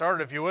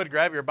Started, if you would,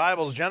 grab your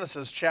Bibles.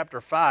 Genesis chapter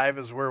 5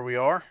 is where we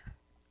are.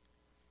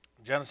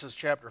 Genesis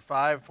chapter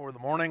 5 for the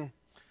morning.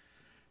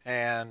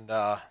 And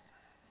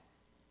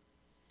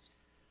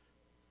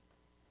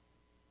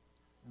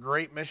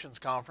great missions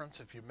conference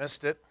if you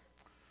missed it.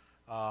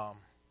 Some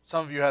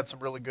of you had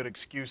some really good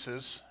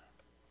excuses,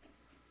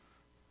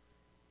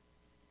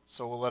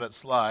 so we'll let it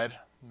slide.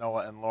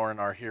 Noah and Lauren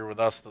are here with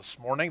us this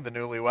morning, the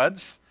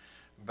newlyweds,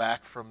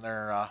 back from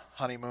their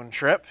honeymoon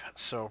trip.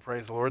 So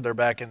praise the Lord, they're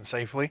back in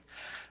safely.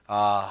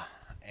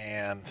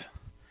 And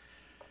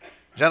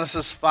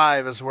Genesis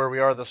 5 is where we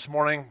are this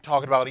morning,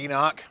 talking about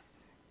Enoch.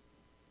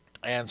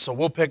 And so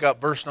we'll pick up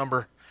verse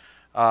number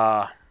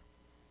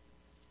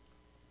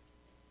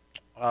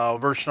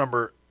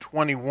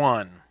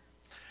 21.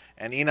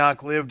 And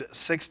Enoch lived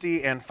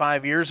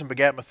 65 years and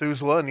begat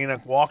Methuselah. And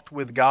Enoch walked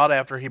with God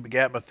after he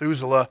begat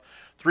Methuselah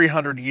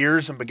 300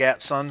 years and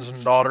begat sons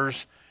and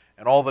daughters.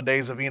 And all the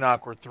days of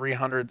Enoch were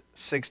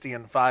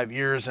 365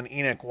 years. And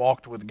Enoch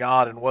walked with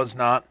God and was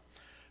not,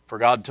 for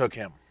God took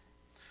him.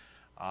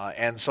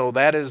 And so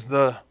that is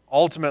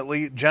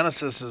ultimately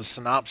Genesis'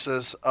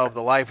 synopsis of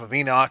the life of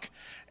Enoch.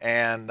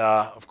 And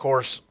of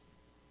course,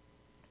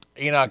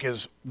 Enoch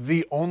is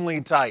the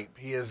only type.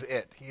 He is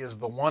it. He is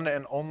the one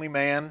and only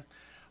man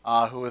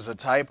who is a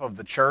type of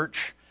the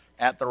church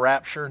at the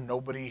rapture.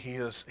 He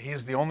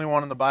is the only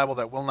one in the Bible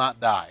that will not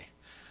die.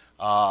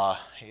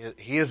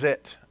 He is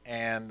it.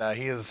 And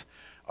he is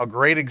a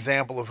great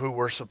example of who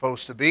we're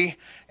supposed to be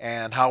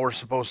and how we're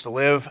supposed to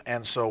live.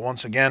 And so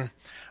once again,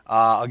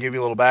 I'll give you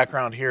a little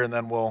background here and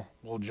then we'll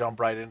jump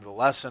right into the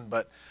lesson.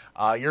 But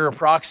you're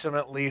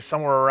approximately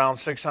somewhere around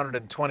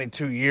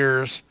 622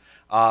 years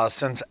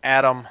since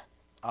Adam's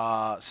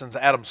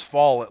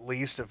fall, at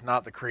least, if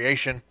not the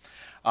creation.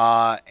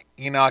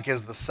 Enoch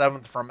is the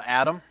seventh from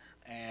Adam.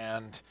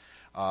 And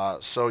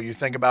so you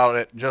think about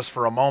it just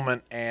for a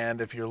moment,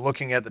 and if you're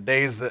looking at the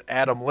days that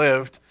Adam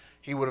lived,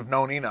 he would have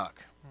known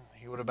Enoch.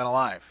 He would have been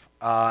alive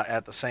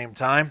at the same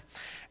time,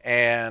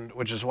 and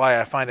which is why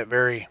I find it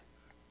very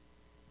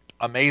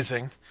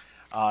amazing.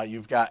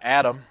 You've got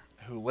Adam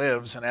who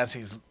lives, and as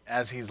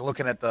he's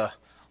looking at the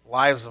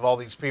lives of all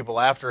these people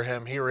after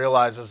him, he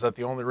realizes that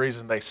the only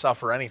reason they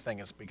suffer anything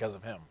is because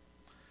of him.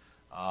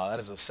 That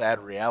is a sad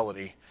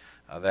reality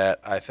that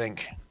I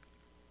think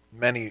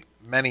many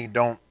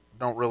don't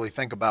really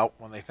think about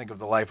when they think of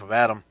the life of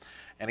Adam.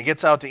 And he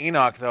gets out to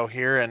Enoch, though,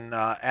 here, and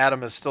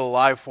Adam is still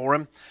alive for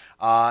him.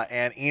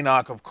 And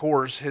Enoch, of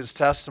course, his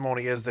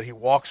testimony is that he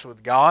walks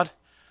with God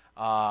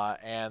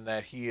and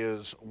that he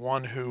is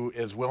one who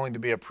is willing to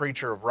be a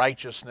preacher of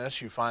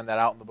righteousness. You find that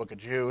out in the book of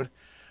Jude,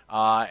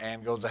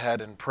 and goes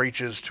ahead and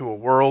preaches to a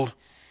world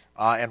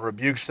and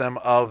rebukes them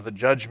of the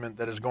judgment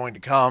that is going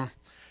to come.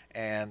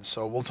 And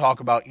so we'll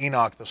talk about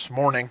Enoch this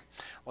morning.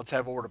 Let's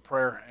have a word of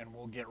prayer and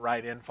we'll get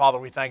right in. Father,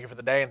 we thank you for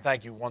the day and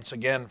thank you once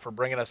again for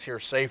bringing us here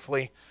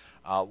safely.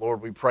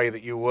 Lord, we pray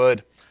that you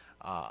would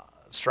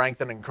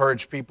strengthen and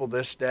encourage people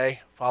this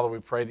day. Father, we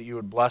pray that you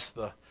would bless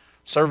the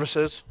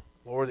services.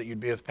 Lord, that you'd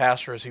be with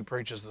Pastor as he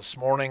preaches this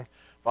morning.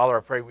 Father,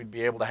 I pray we'd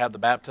be able to have the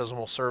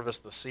baptismal service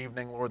this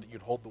evening. Lord, that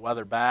you'd hold the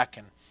weather back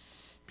and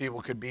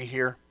people could be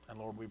here. And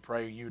Lord, we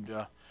pray you'd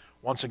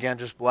once again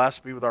just bless,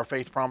 be with our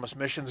Faith Promise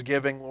Missions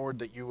giving. Lord,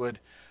 that you would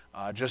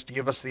just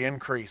give us the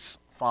increase,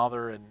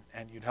 Father,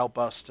 and you'd help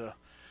us to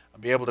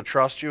be able to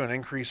trust you and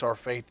increase our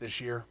faith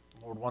this year.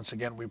 Lord, once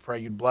again, we pray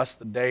you'd bless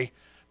the day,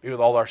 be with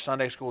all our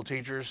Sunday school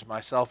teachers,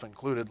 myself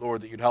included,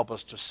 Lord, that you'd help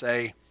us to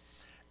say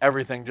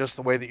everything just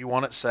the way that you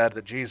want it said,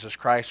 that Jesus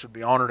Christ would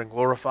be honored and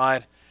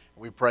glorified.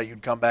 And we pray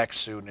you'd come back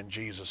soon in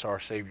Jesus, our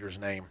Savior's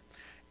name.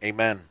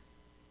 Amen.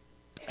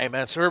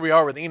 Amen. So here we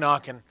are with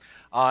Enoch, and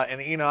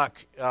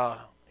Enoch,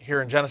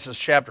 here in Genesis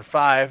chapter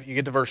 5, you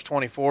get to verse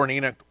 24, and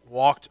Enoch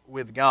walked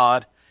with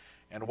God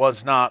and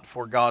was not,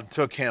 for God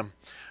took him.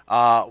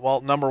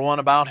 Well, number one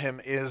about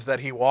him is that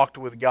he walked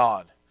with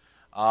God.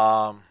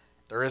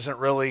 There isn't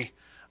really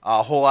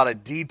a whole lot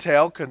of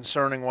detail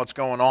concerning what's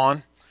going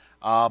on,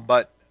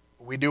 but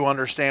we do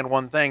understand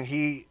one thing.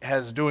 He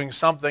is doing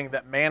something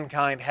that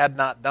mankind had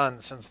not done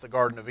since the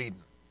Garden of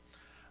Eden.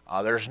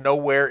 There's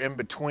nowhere in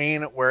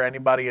between where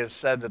anybody has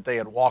said that they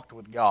had walked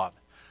with God.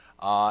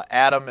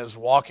 Adam is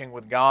walking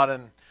with God,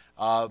 and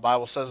the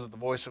Bible says that the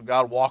voice of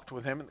God walked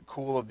with him in the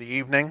cool of the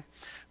evening.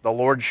 The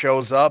Lord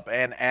shows up,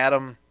 and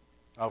Adam,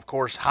 of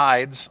course,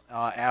 hides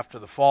after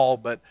the fall,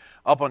 but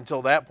up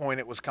until that point,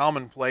 it was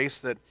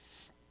commonplace that,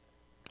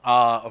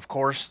 of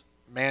course,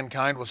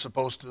 mankind was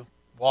supposed to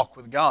walk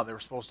with God. They were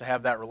supposed to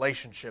have that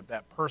relationship,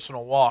 that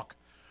personal walk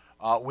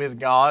with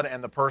God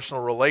and the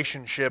personal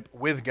relationship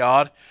with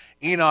God.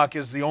 Enoch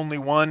is the only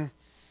one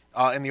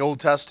in the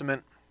Old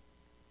Testament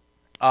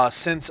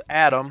since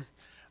Adam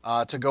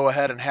to go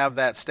ahead and have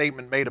that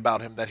statement made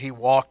about him, that he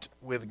walked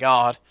with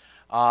God.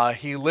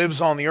 He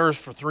lives on the earth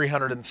for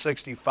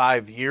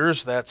 365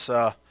 years. That's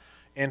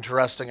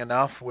interesting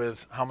enough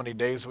with how many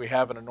days we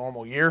have in a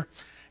normal year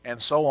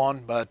and so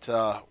on, but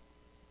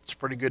it's a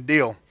pretty good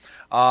deal.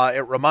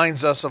 It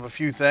reminds us of a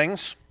few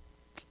things.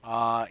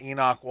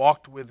 Enoch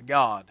walked with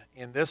God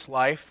in this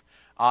life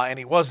and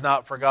he was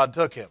not, for God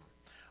took him.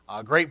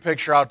 Great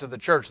picture out to the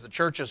church. The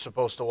church is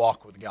supposed to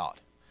walk with God.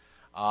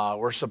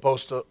 We're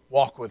supposed to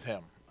walk with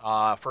him.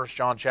 1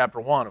 John chapter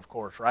 1, of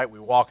course, right? We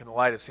walk in the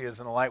light as he is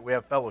in the light. We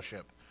have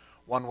fellowship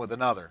one with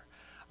another.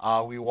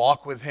 We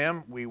walk with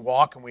him. We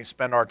walk and we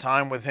spend our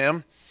time with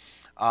him.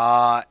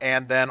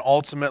 And then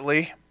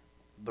ultimately,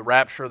 the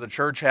rapture of the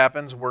church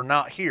happens. We're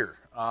not here.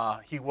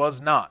 He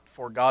was not,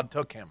 for God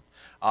took him.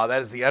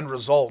 That is the end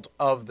result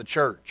of the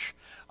church,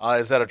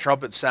 is that a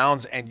trumpet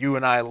sounds and you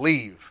and I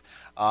leave.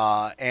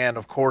 And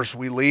of course,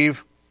 we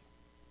leave.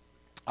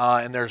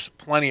 And there's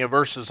plenty of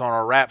verses on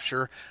our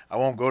rapture. I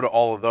won't go to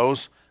all of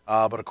those.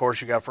 But of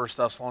course, you got 1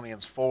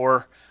 Thessalonians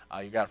 4.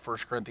 You got 1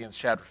 Corinthians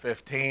chapter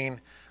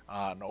 15.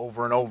 And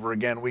over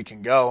again we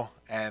can go.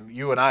 And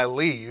you and I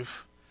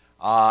leave.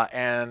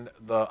 And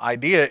the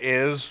idea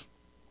is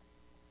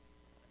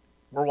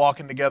we're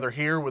walking together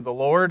here with the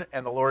Lord.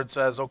 And the Lord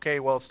says, okay,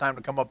 well, it's time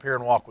to come up here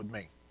and walk with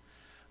me.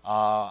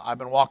 I've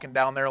been walking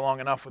down there long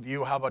enough with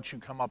you. How about you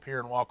come up here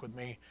and walk with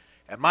me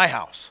at my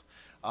house?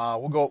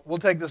 We'll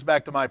take this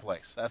back to my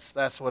place.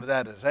 That's what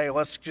that is. Hey,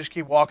 let's just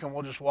keep walking.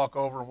 We'll just walk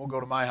over and we'll go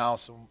to my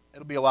house and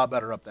it'll be a lot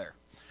better up there.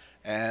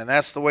 And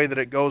that's the way that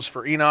it goes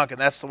for Enoch,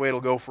 and that's the way it'll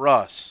go for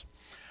us.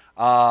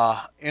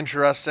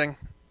 Interesting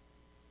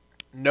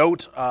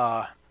note.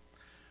 Well,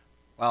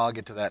 I'll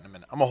get to that in a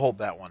minute. I'm going to hold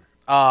that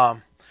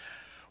one.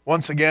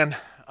 Once again,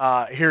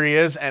 here he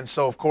is. And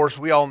so, of course,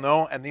 we all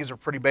know, and these are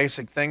pretty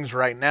basic things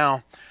right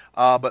now,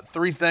 but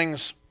three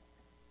things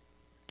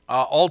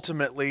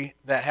ultimately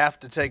that have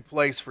to take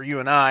place for you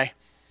and I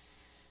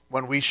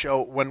when we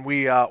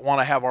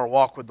want to have our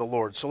walk with the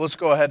Lord. So let's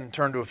go ahead and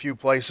turn to a few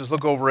places.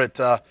 Look over at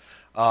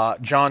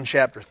John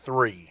chapter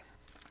 3.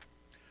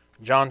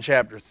 John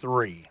chapter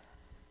 3.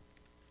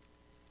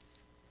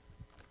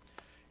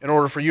 In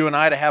order for you and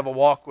I to have a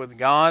walk with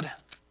God,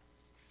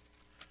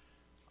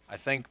 I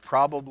think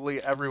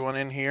probably everyone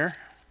in here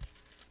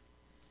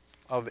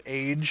of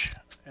age,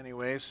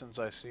 anyway, since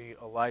I see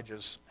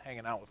Elijah's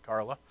hanging out with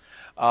Carla.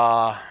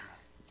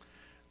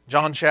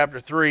 John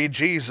chapter 3,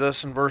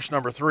 Jesus in verse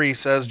number 3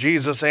 says,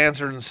 Jesus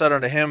answered and said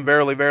unto him,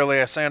 Verily,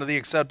 verily, I say unto thee,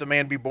 except a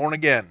man be born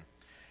again,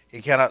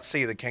 he cannot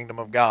see the kingdom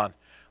of God.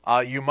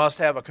 You must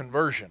have a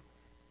conversion.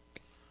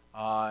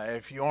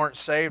 If you aren't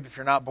saved, if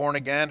you're not born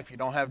again, if you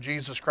don't have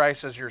Jesus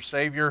Christ as your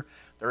Savior,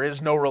 there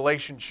is no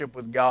relationship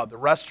with God. The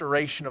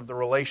restoration of the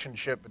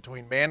relationship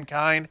between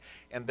mankind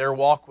and their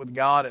walk with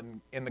God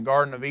in the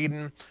Garden of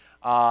Eden,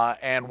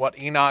 and what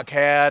Enoch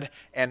had,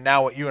 and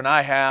now what you and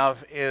I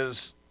have,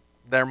 is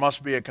there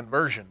must be a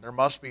conversion. There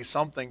must be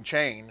something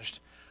changed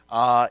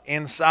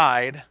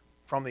inside,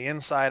 from the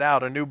inside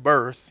out, a new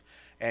birth,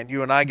 and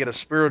you and I get a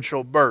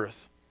spiritual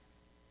birth,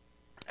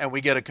 and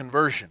we get a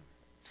conversion.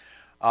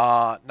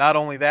 Not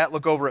only that,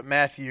 look over at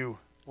Matthew.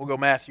 We'll go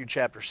Matthew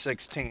chapter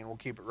 16. We'll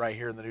keep it right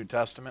here in the New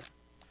Testament.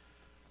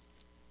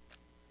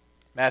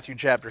 Matthew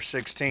chapter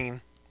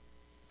 16.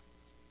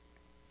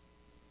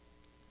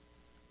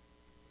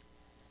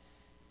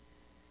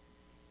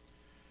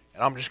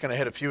 And I'm just going to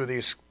hit a few of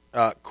these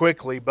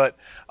quickly, but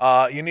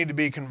you need to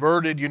be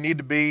converted. You need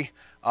to be,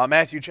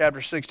 Matthew chapter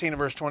 16 and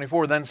verse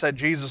 24, Then said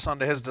Jesus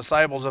unto his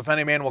disciples, If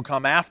any man will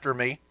come after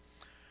me,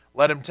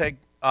 let him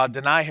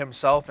deny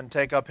himself and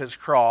take up his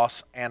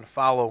cross and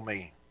follow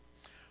me.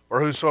 For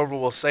whosoever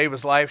will save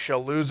his life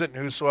shall lose it,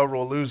 and whosoever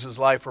will lose his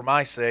life for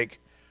my sake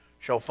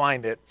shall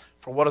find it.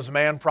 For what is a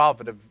man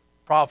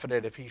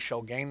profited if he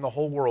shall gain the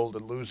whole world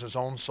and lose his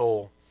own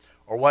soul?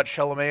 Or what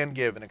shall a man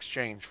give in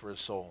exchange for his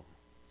soul?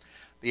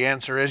 The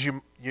answer is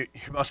you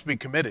must be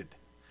committed.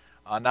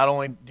 Not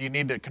only do you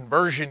need a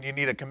conversion, you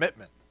need a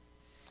commitment.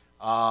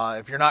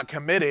 If you're not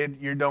committed,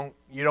 you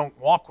don't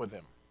walk with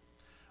him.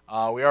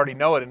 We already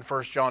know it in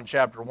 1 John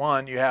chapter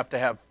 1. You have to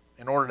have,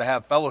 in order to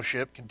have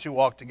fellowship, can two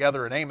walk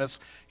together? In Amos,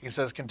 he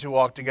says, can two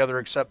walk together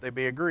except they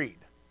be agreed?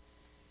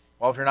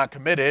 Well, if you're not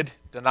committed,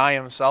 deny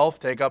himself,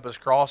 take up his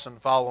cross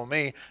and follow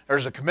me,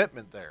 there's a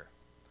commitment there.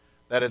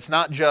 That it's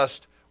not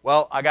just,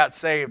 well, I got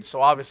saved,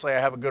 so obviously I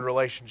have a good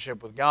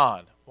relationship with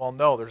God. Well,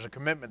 no, there's a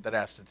commitment that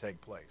has to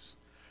take place.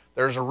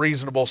 There's a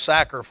reasonable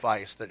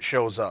sacrifice that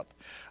shows up.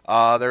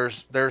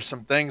 There's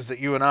some things that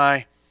you and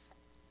I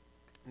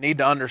need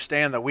to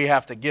understand that we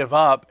have to give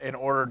up in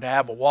order to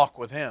have a walk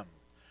with him.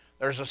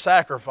 There's a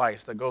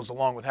sacrifice that goes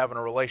along with having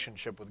a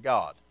relationship with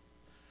God.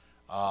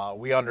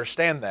 We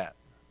understand that.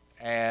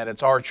 And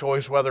it's our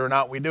choice whether or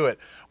not we do it.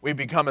 We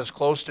become as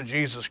close to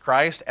Jesus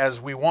Christ as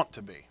we want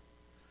to be.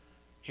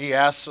 He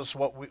asks us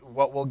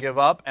what we'll give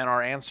up, and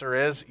our answer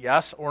is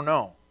yes or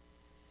no.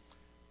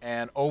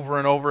 And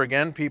over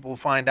again, people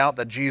find out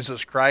that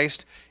Jesus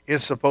Christ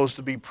is supposed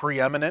to be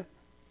preeminent.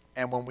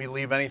 And when we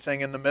leave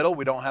anything in the middle,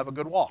 we don't have a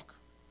good walk.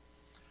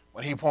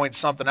 When he points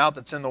something out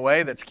that's in the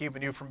way, that's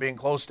keeping you from being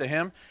close to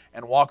him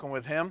and walking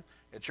with him,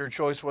 it's your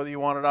choice whether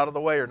you want it out of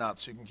the way or not,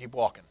 so you can keep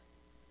walking.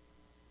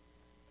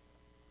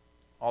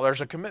 Well,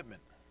 there's a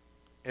commitment.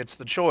 It's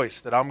the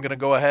choice that I'm going to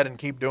go ahead and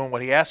keep doing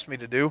what he asked me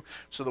to do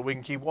so that we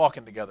can keep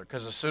walking together.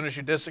 Because as soon as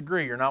you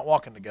disagree, you're not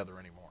walking together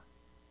anymore.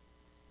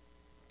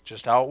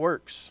 Just how it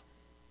works.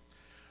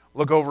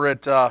 Look over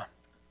at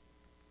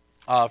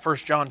 1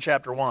 John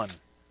chapter 1.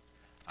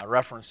 I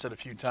referenced it a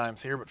few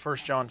times here, but 1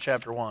 John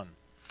chapter 1.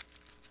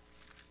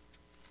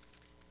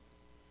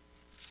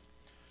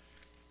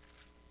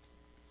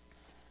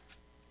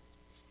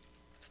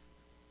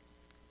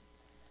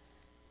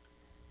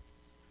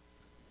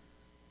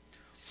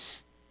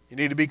 You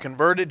need to be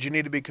converted, you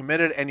need to be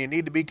committed, and you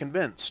need to be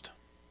convinced.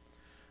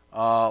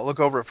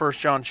 Look over at 1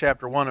 John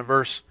chapter 1 and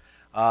verse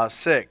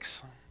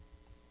 6.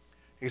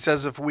 He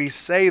says, if we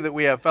say that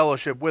we have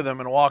fellowship with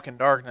him and walk in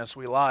darkness,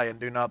 we lie and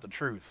do not the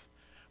truth.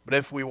 But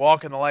if we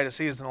walk in the light as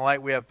he is in the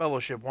light, we have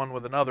fellowship one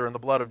with another, and the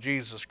blood of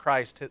Jesus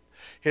Christ,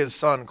 his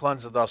Son,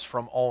 cleanseth us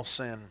from all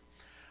sin.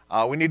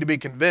 We need to be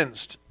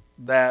convinced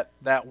that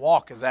that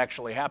walk is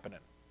actually happening,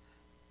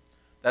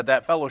 that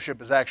that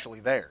fellowship is actually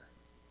there,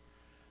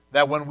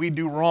 that when we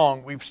do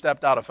wrong, we've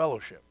stepped out of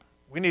fellowship.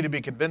 We need to be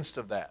convinced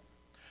of that.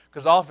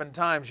 Because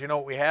oftentimes, you know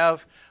what we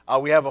have?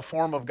 We have a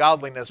form of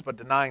godliness, but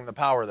denying the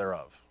power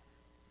thereof.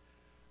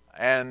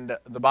 And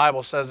the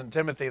Bible says in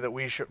Timothy that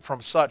we should from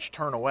such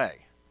turn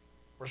away.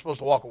 We're supposed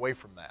to walk away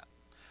from that.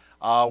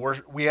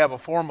 We have a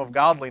form of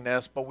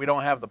godliness, but we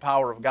don't have the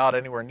power of God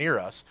anywhere near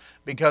us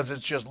because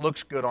it just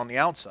looks good on the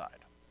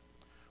outside.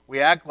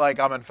 We act like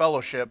I'm in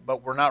fellowship,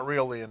 but we're not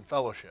really in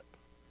fellowship.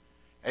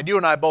 And you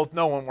and I both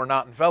know when we're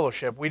not in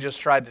fellowship, we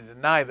just tried to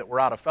deny that we're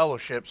out of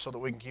fellowship so that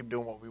we can keep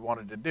doing what we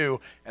wanted to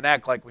do and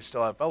act like we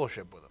still have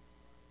fellowship with him.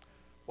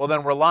 Well,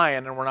 then we're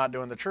lying and we're not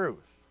doing the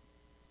truth.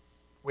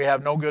 We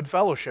have no good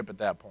fellowship at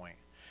that point.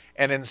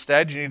 And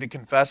instead, you need to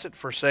confess it,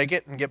 forsake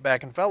it, and get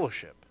back in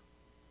fellowship.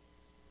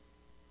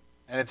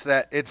 And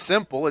it's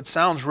simple. It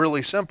sounds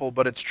really simple,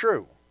 but it's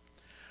true.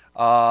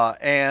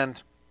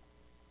 And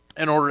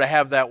in order to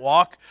have that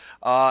walk,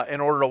 in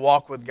order to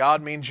walk with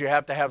God means you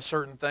have to have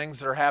certain things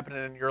that are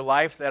happening in your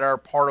life that are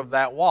part of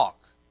that walk.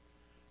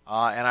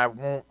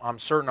 And I'm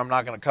certain I'm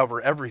not going to cover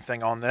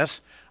everything on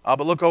this, but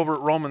look over at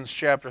Romans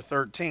chapter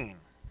 13.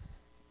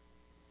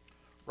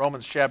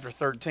 Romans chapter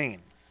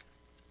 13.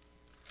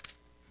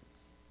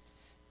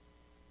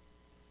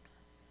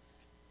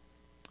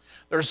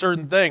 There are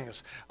certain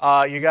things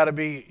you got to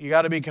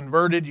be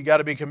converted, you got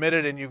to be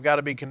committed, and you've got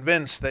to be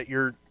convinced that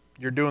you're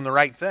doing the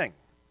right thing.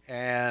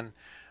 And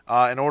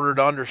in order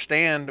to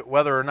understand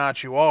whether or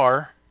not you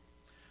are,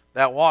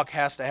 that walk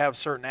has to have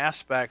certain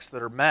aspects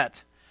that are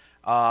met.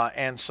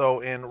 And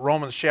so in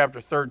Romans chapter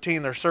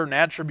 13, there's certain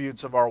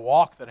attributes of our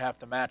walk that have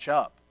to match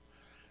up.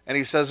 And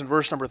he says in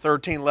verse number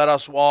 13, let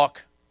us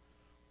walk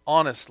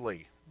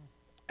honestly,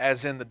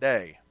 as in the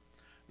day,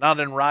 not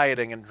in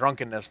rioting and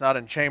drunkenness, not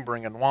in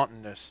chambering and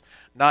wantonness,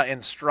 not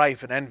in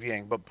strife and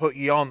envying, but put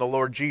ye on the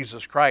Lord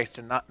Jesus Christ,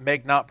 and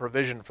make not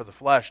provision for the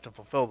flesh to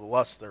fulfill the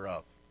lusts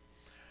thereof.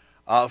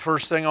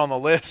 First thing on the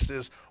list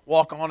is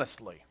walk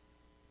honestly.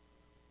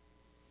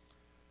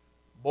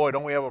 Boy,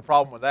 don't we have a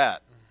problem with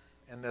that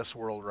in this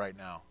world right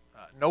now.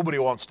 Nobody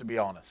wants to be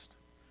honest.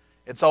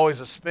 It's always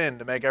a spin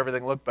to make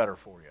everything look better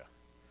for you.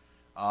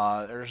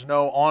 There's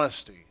no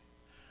honesty.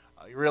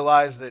 You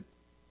realize that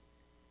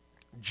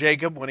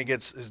Jacob, when he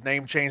gets his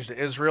name changed to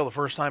Israel, the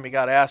first time he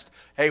got asked,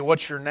 hey,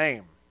 what's your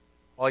name?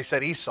 Well, he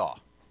said Esau.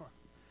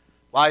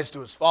 Lies to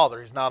his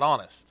father. He's not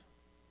honest.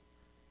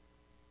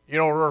 You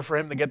know, in order for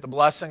him to get the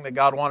blessing that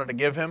God wanted to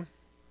give him,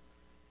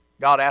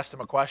 God asked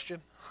him a question.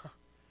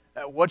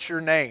 What's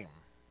your name?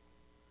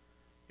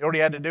 You know what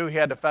he had to do? He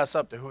had to fess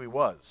up to who he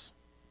was.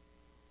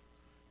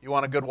 You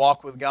want a good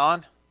walk with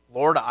God?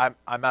 Lord,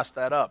 I messed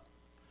that up.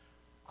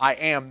 I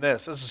am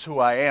this. This is who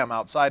I am.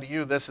 Outside of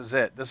you, this is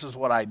it. This is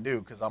what I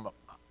do because I'm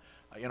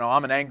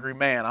an angry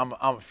man. I'm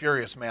a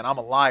furious man. I'm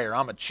a liar.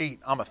 I'm a cheat.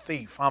 I'm a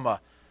thief. I'm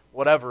a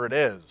whatever it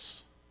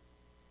is.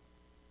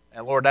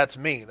 And Lord, that's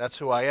me. That's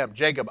who I am.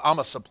 Jacob, I'm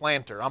a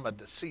supplanter. I'm a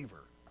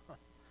deceiver.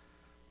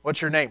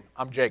 What's your name?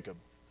 I'm Jacob.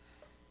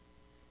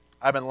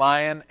 I've been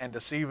lying and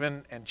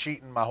deceiving and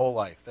cheating my whole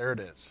life. There it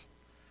is.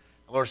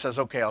 The Lord says,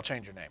 okay, I'll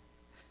change your name.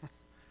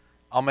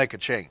 I'll make a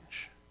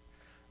change.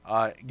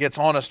 Gets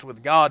honest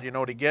with God. You know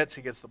what he gets?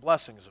 He gets the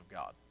blessings of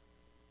God.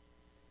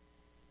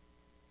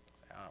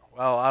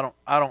 Well,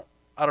 I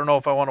don't know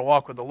if I want to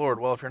walk with the Lord.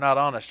 Well, if you're not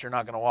honest, you're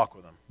not going to walk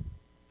with him.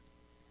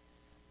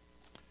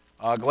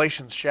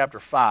 Galatians chapter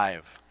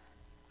 5.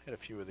 Hit a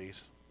few of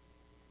these.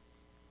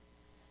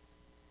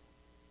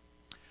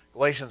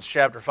 Galatians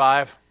chapter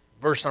 5,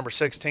 verse number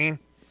 16.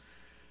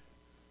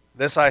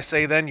 This I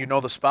say then, you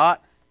know the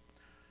spot.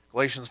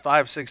 Galatians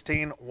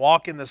 5:16,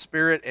 walk in the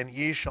Spirit, and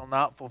ye shall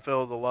not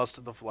fulfill the lust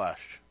of the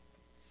flesh.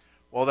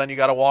 Well, then you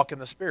got to walk in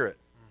the Spirit.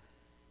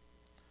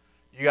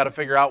 You got to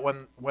figure out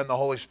when the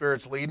Holy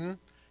Spirit's leading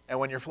and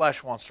when your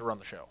flesh wants to run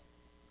the show.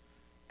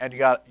 And you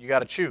got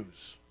to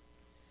choose.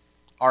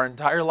 Our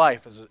entire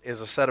life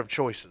is a set of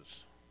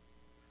choices.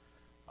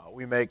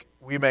 We make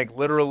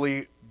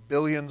literally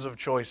billions of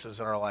choices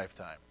in our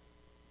lifetime.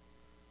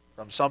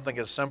 From something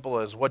as simple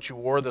as what you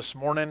wore this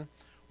morning,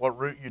 what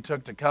route you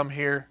took to come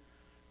here,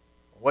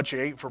 what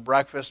you ate for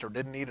breakfast or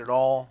didn't eat at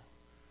all,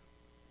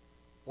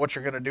 what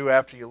you're going to do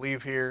after you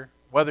leave here,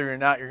 whether or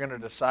not you're going to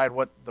decide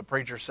what the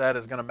preacher said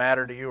is going to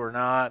matter to you or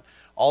not.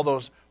 All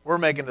those, we're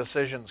making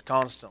decisions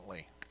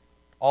constantly,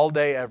 all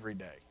day, every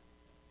day.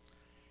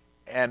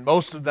 And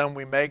most of them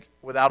we make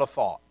without a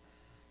thought.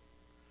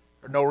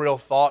 There's no real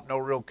thought, no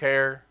real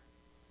care.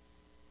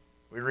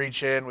 We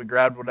reach in, we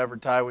grabbed whatever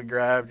tie we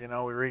grabbed,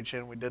 we reach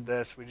in, we did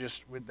this,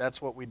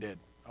 that's what we did.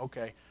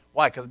 Okay.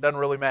 Why? Because it doesn't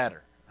really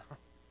matter.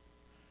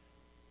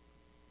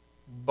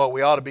 But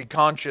we ought to be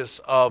conscious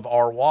of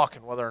our walk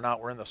and whether or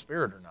not we're in the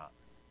Spirit or not.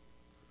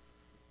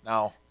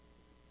 Now,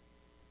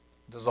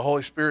 does the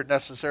Holy Spirit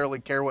necessarily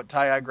care what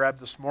tie I grabbed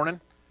this morning?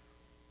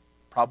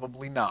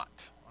 Probably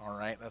not. All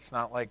right? That's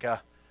not like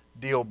a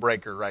deal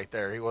breaker right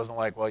there. He wasn't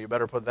like, well, you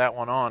better put that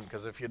one on,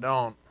 because if you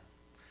don't,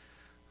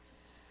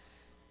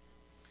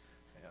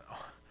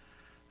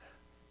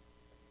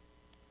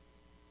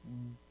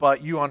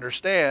 But you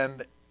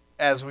understand,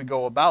 as we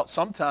go about,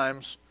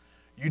 sometimes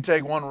you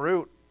take one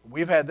route.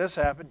 We've had this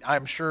happen.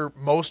 I'm sure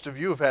most of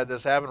you have had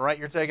this happen, right?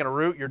 You're taking a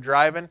route, you're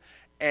driving,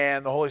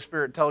 and the Holy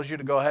Spirit tells you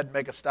to go ahead and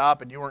make a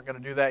stop, and you weren't going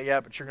to do that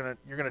yet, but you're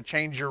going to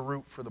change your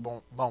route for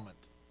the moment.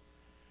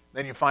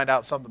 Then you find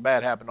out something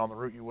bad happened on the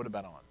route you would have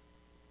been on.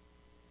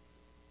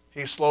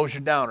 He slows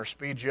you down or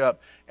speeds you up,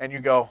 and you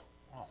go,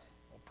 oh, well,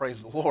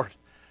 praise the Lord,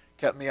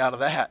 kept me out of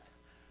that.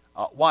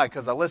 Why?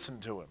 Because I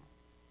listened to him.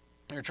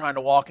 You're trying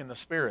to walk in the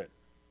Spirit.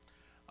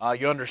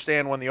 You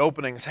understand when the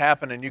openings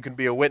happen and you can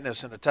be a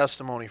witness and a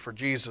testimony for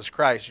Jesus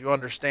Christ. You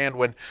understand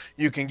when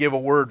you can give a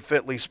word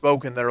fitly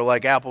spoken that are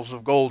like apples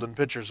of gold and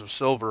pitchers of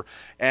silver.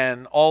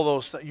 And all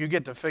those, you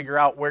get to figure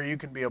out where you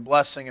can be a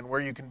blessing and where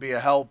you can be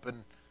a help.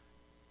 And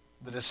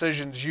the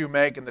decisions you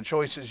make and the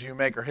choices you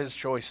make are His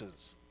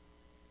choices.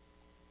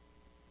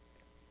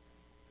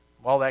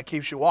 Well, that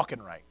keeps you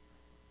walking right.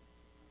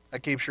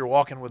 That keeps you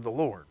walking with the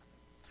Lord.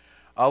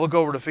 Look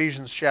over to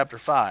Ephesians chapter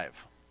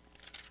 5.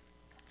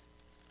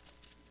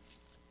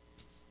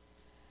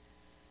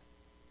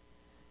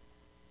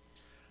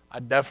 I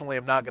definitely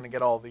am not going to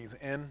get all these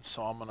in,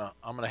 so I'm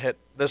gonna hit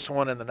this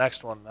one and the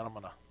next one, and then I'm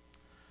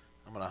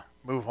gonna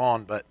move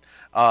on. But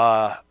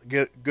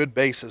good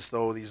basis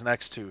though, these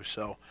next two,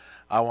 so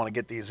I want to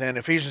get these in.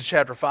 Ephesians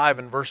chapter 5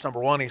 and verse number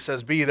 1, he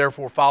says, "Be ye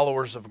therefore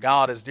followers of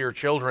God as dear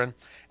children,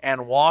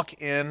 and walk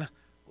in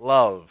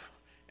love,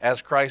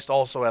 as Christ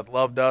also hath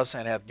loved us,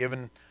 and hath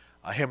given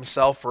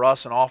himself for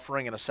us an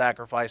offering and a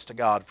sacrifice to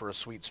God for a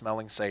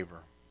sweet-smelling savor."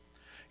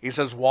 He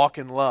says, walk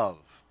in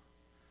love.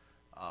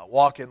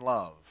 Walk in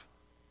love.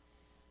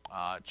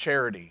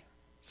 Charity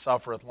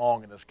suffereth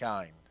long and is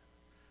kind.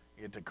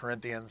 You get to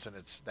Corinthians, and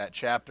it's that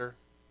chapter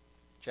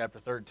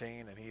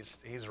 13, and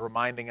he's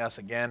reminding us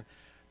again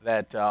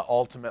that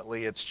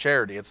ultimately it's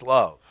charity, it's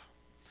love.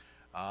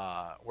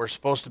 We're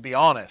supposed to be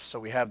honest, so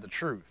we have the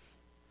truth,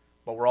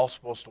 but we're all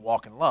supposed to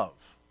walk in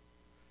love,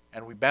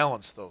 and we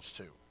balance those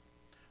two.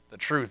 The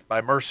truth,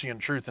 by mercy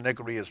and truth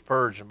iniquity is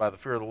purged, and by the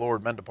fear of the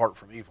Lord men depart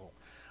from evil.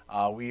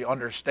 We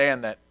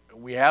understand that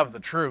we have the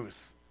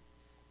truth,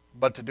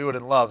 but to do it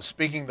in love,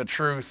 speaking the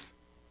truth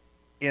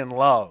in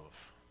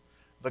love.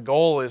 The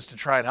goal is to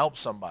try and help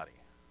somebody.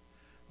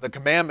 The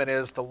commandment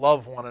is to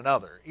love one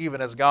another,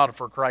 even as God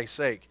for Christ's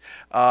sake.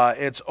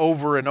 It's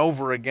over and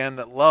over again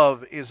that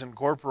love is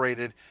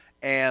incorporated,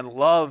 and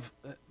love,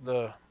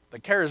 the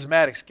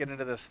charismatics get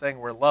into this thing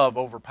where love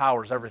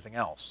overpowers everything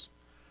else.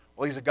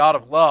 Well, He's a God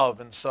of love,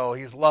 and so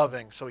He's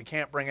loving, so He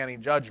can't bring any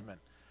judgment.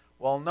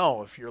 Well,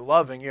 no, if you're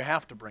loving, you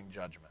have to bring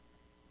judgment.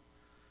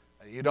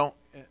 You don't,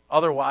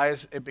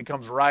 otherwise it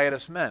becomes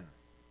riotous men.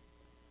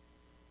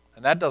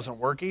 And that doesn't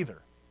work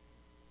either.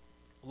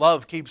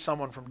 Love keeps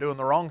someone from doing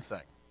the wrong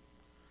thing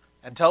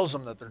and tells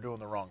them that they're doing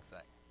the wrong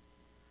thing.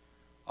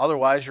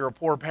 Otherwise, you're a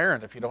poor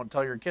parent if you don't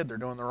tell your kid they're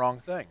doing the wrong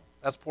thing.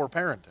 That's poor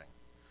parenting.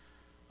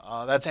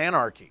 That's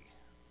anarchy.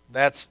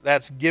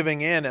 That's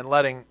giving in and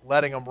letting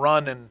them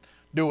run and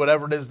do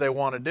whatever it is they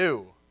want to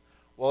do.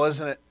 Well,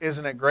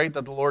 isn't it great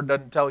that the Lord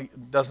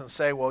doesn't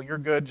say, well, you're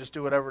good, just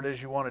do whatever it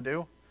is you want to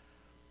do?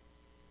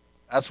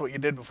 That's what you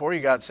did before you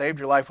got saved.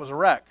 Your life was a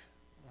wreck.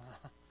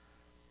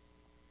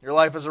 Your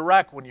life is a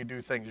wreck when you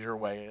do things your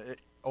way.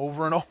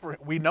 Over and over,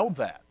 we know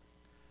that.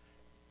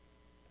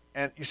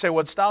 And you say,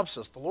 what stops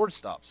us? The Lord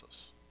stops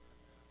us.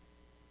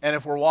 And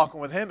if we're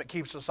walking with Him, it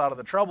keeps us out of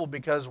the trouble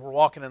because we're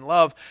walking in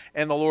love,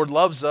 and the Lord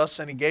loves us,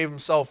 and He gave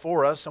Himself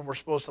for us, and we're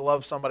supposed to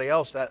love somebody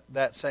else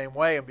that same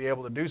way and be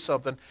able to do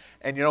something.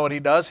 And you know what He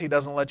does? He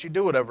doesn't let you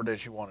do whatever it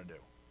is you want to do.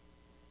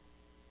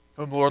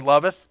 Whom the Lord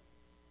loveth,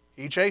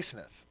 He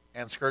chasteneth,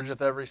 and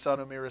scourgeth every son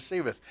whom He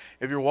receiveth.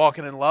 If you're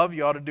walking in love,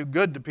 you ought to do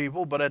good to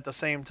people, but at the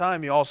same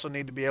time, you also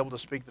need to be able to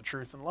speak the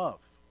truth in love.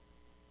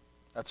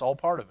 That's all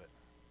part of it.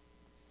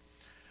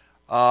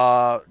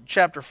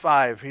 Chapter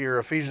 5 here,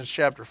 Ephesians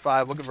chapter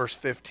 5, look at verse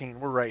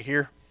 15. We're right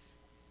here.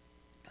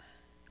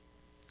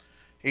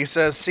 He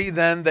says, "See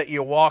then that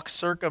you walk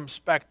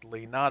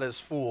circumspectly, not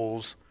as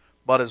fools,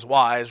 but as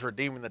wise,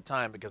 redeeming the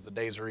time because the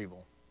days are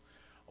evil."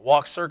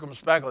 Walk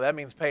circumspectly, that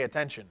means pay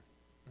attention.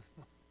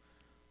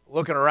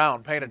 Looking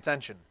around, paying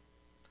attention.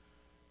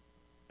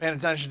 Paying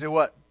attention to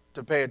what?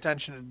 To pay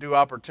attention to do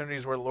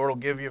opportunities where the Lord will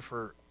give you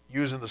for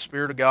using the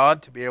Spirit of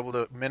God to be able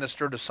to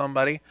minister to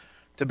somebody,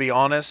 to be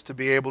honest, to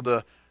be able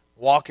to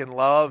walk in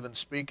love and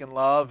speak in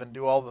love and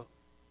do all the...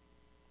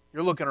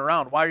 You're looking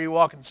around. Why are you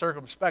walking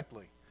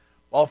circumspectly?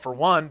 Well, for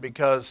one,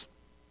 because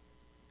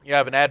you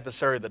have an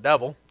adversary, the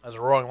devil, as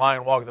a roaring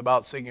lion walketh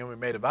about, seeking whom he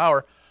may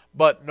devour.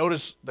 But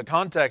notice the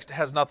context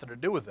has nothing to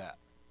do with that.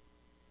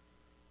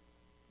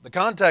 The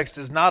context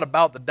is not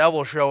about the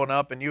devil showing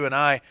up and you and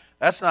I.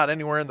 That's not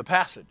anywhere in the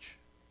passage.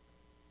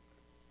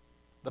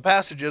 The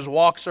passage is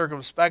walk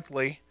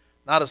circumspectly,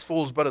 not as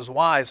fools but as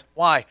wise.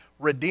 Why?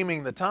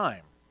 Redeeming the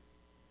time.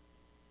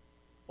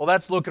 Well,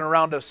 that's looking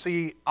around to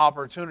see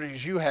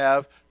opportunities you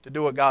have to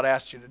do what God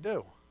asked you to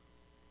do.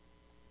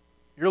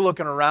 You're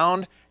looking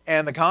around,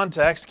 and the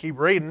context, keep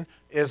reading,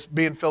 is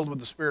being filled with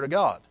the Spirit of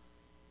God.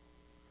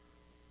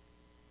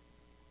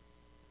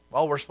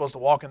 Well, we're supposed to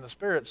walk in the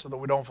Spirit so that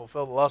we don't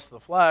fulfill the lust of the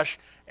flesh,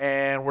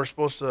 and we're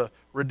supposed to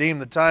redeem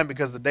the time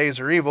because the days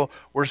are evil.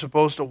 We're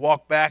supposed to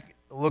walk back,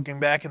 looking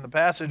back in the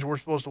passage, we're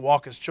supposed to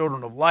walk as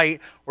children of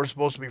light. We're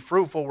supposed to be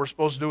fruitful. We're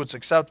supposed to do what's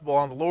acceptable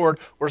on the Lord.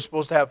 We're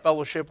supposed to have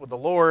fellowship with the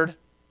Lord.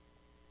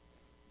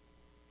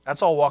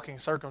 That's all walking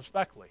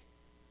circumspectly.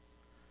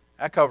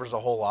 That covers a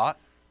whole lot.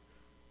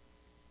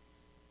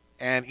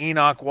 And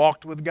Enoch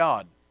walked with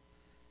God.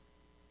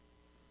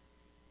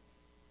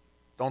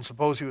 Don't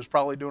suppose he was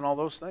probably doing all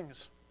those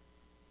things.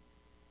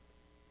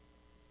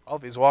 Well,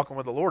 if he's walking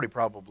with the Lord, he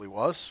probably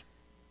was.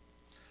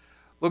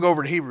 Look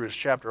over to Hebrews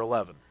chapter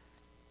 11.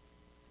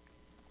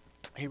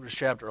 Hebrews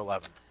chapter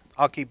 11.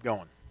 I'll keep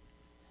going.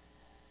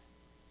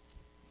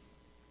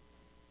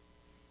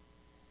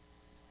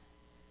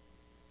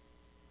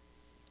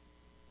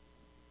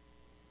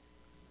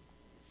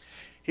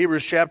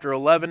 Hebrews chapter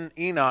 11,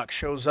 Enoch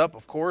shows up,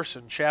 of course,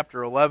 in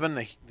chapter 11,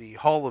 the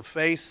hall of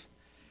faith.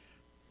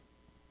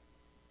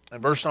 In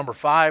verse number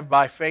 5,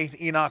 by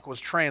faith Enoch was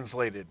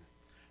translated,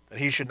 that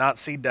he should not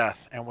see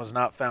death, and was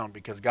not found,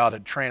 because God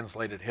had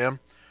translated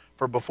him.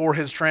 For before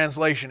his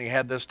translation he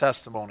had this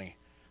testimony,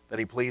 that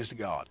he pleased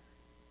God.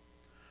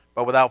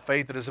 But without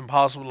faith it is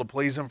impossible to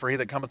please him, for he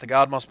that cometh to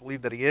God must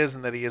believe that he is,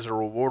 and that he is a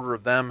rewarder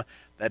of them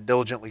that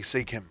diligently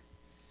seek him.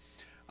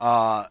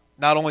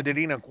 Not only did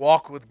Enoch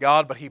walk with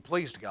God, but he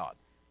pleased God.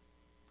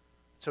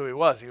 That's who he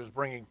was. He was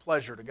bringing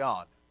pleasure to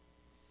God.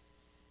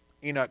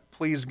 Enoch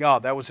pleased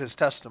God. That was his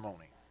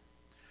testimony.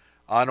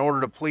 In order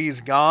to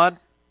please God,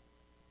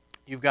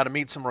 you've got to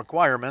meet some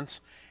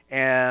requirements.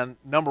 And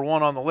number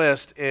one on the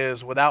list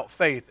is without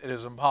faith, it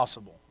is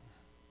impossible.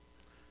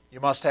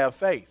 You must have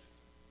faith.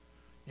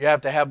 You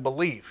have to have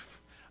belief.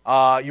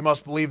 You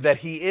must believe that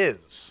he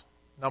is,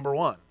 number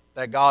one,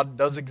 that God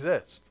does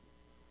exist.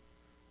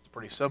 It's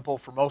pretty simple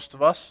for most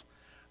of us.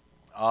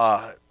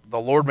 The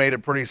Lord made it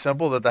pretty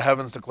simple that the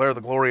heavens declare the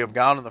glory of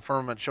God and the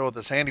firmament showeth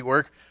his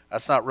handiwork.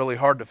 That's not really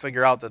hard to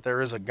figure out that there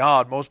is a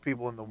God. Most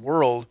people in the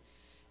world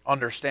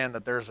understand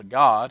that there's a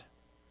God,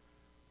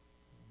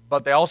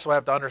 but they also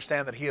have to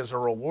understand that he is a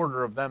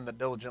rewarder of them that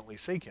diligently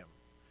seek him.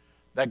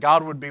 That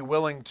God would be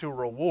willing to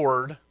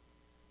reward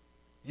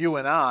you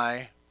and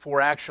I for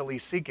actually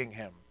seeking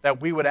him.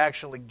 That we would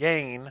actually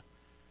gain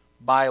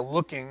by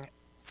looking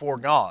for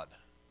God.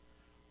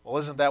 Well,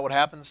 isn't that what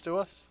happens to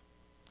us?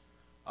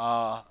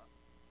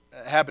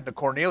 It happened to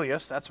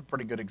Cornelius. That's a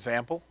pretty good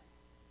example.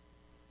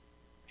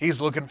 He's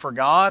looking for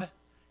God.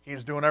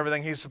 He's doing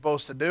everything he's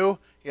supposed to do.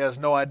 He has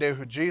no idea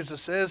who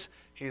Jesus is.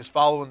 He's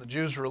following the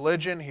Jews'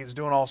 religion. He's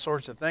doing all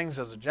sorts of things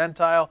as a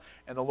Gentile,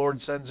 and the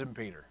Lord sends him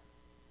Peter.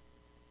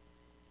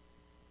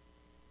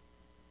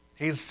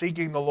 He's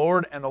seeking the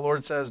Lord, and the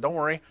Lord says, don't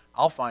worry,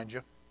 I'll find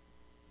you.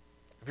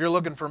 If you're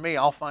looking for me,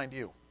 I'll find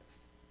you.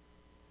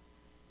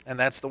 And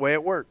that's the way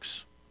it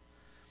works.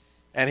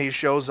 And he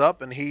shows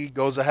up, and he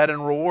goes ahead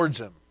and rewards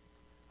him.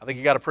 I think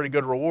he got a pretty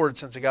good reward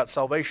since he got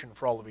salvation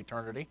for all of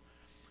eternity.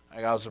 I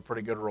think that was a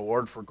pretty good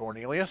reward for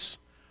Cornelius.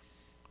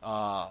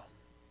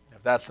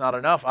 If that's not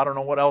enough, I don't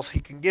know what else he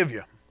can give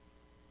you.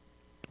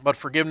 But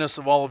forgiveness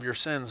of all of your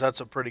sins,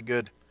 that's a pretty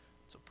good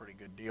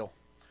deal.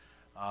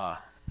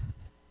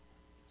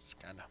 It's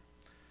kind of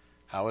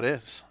how it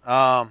is.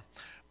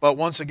 But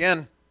once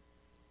again,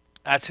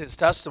 that's his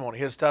testimony.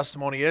 His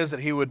testimony is that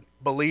he would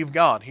believe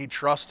God. He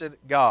trusted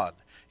God.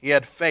 He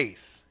had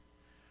faith.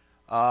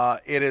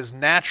 It is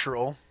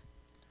natural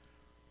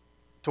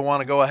to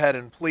want to go ahead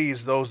and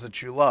please those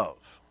that you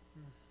love.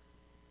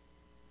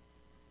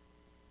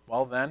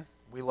 Well then,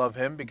 we love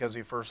him because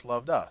he first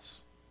loved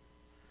us.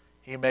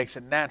 He makes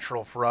it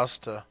natural for us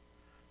to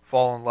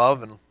fall in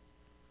love and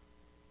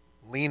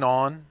lean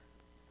on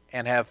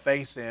and have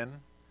faith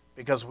in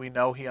because we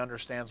know he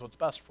understands what's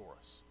best for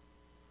us.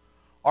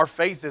 Our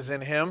faith is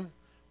in him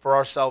for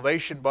our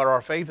salvation, but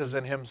our faith is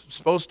in him,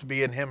 supposed to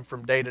be in him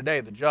from day to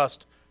day. The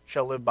just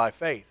shall live by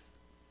faith.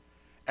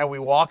 And we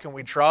walk and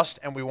we trust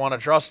and we want to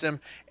trust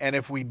him. And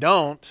if we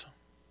don't,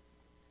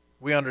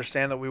 we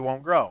understand that we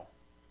won't grow.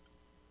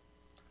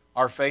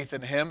 Our faith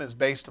in him is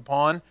based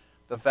upon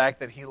the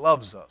fact that he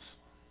loves us.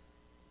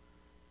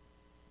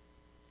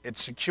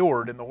 It's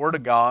secured in the Word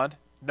of God,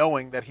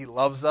 knowing that he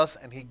loves us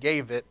and he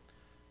gave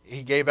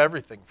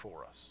everything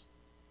for us.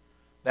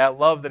 That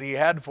love that he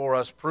had for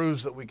us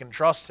proves that we can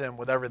trust him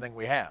with everything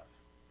we have.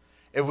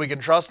 If we can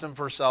trust him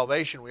for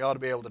salvation, we ought to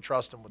be able to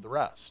trust him with the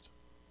rest.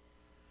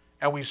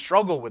 And we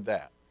struggle with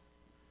that.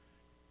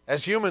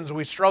 As humans,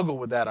 we struggle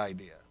with that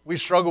idea. We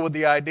struggle with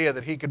the idea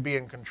that he could be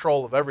in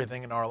control of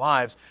everything in our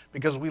lives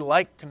because we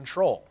like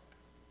control.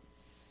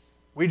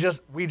 We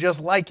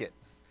just like it.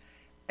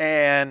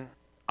 And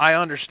I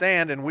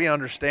understand, and we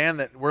understand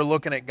that we're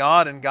looking at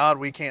God, and God,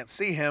 we can't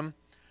see him,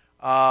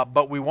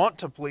 but we want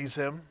to please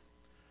him.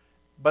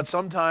 But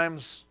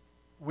sometimes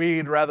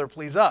we'd rather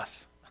please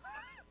us.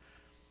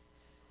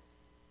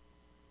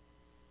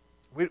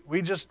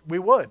 we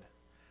would.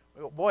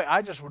 Boy,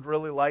 I just would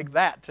really like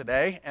that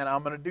today, and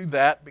I'm going to do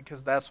that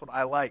because that's what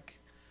I like.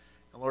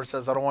 And the Lord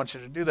says, I don't want you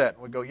to do that.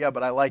 And we go, yeah,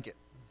 but I like it.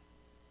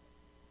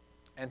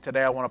 And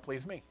today I want to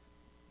please me.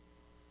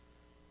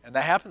 And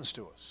that happens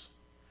to us.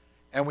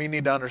 And we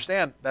need to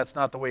understand that's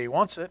not the way he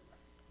wants it.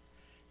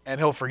 And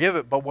he'll forgive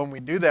it. But when we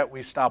do that,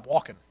 we stop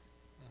walking.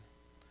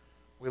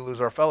 We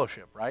lose our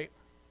fellowship, right?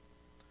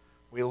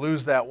 We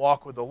lose that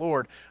walk with the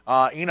Lord.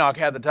 Enoch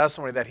had the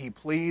testimony that he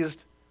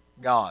pleased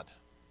God.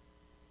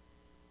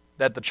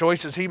 That the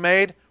choices he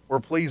made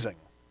were pleasing.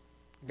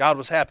 God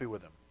was happy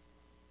with him.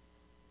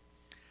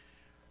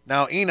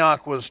 Now,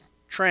 Enoch was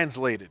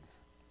translated.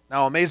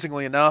 Now,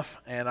 amazingly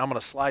enough, and I'm going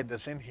to slide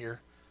this in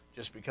here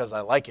just because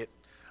I like it,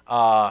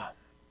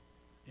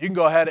 you can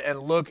go ahead and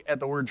look at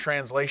the word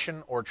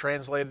translation or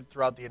translated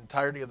throughout the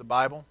entirety of the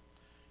Bible.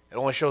 It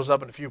only shows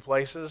up in a few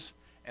places,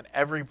 and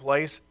every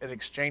place it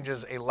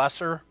exchanges a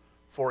lesser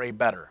for a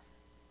better.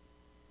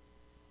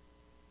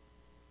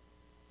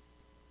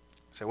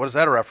 So what is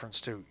that a reference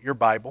to? Your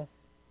Bible.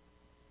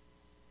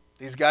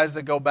 These guys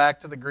that go back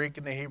to the Greek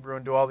and the Hebrew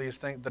and do all these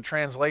things, the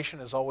translation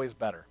is always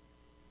better.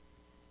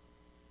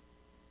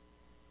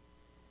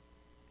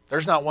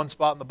 There's not one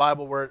spot in the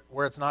Bible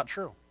where it's not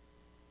true.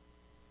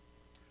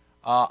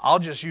 I'll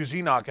just use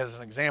Enoch as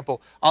an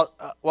example.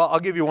 I'll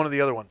give you one of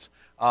the other ones.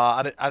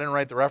 I didn't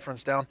write the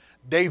reference down.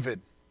 David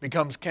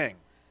becomes king.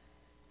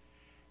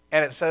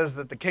 And it says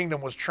that the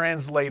kingdom was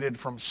translated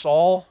from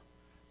Saul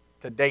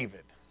to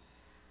David.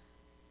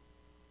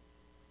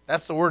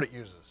 That's the word it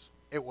uses.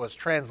 It was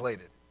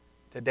translated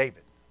to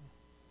David.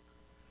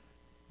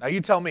 Now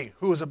you tell me,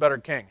 who was a better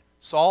king,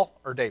 Saul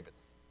or David?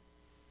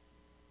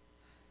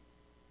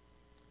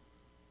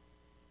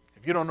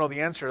 If you don't know the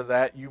answer to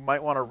that, you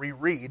might want to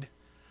reread,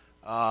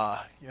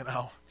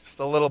 just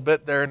a little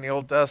bit there in the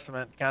Old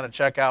Testament, kind of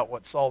check out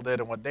what Saul did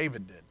and what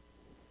David did.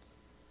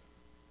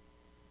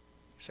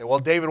 You say, well,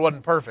 David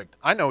wasn't perfect.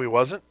 I know he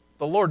wasn't.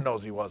 The Lord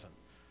knows he wasn't.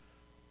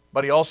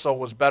 But he also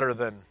was better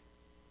than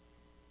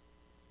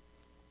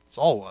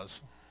Saul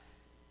was.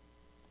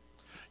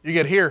 You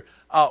get here,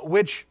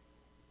 which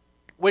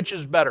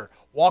is better?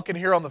 Walking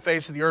here on the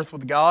face of the earth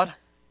with God,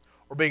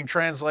 or being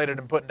translated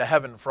and put into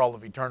heaven for all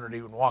of eternity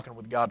and walking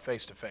with God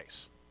face to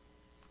face?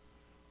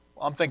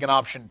 Well, I'm thinking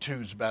option 2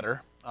 is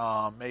better.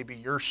 Maybe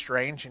you're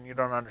strange and you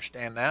don't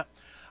understand that,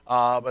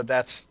 but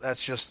that's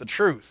just the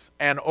truth.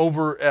 And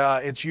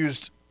it's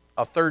used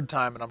a third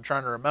time, and I'm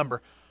trying to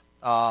remember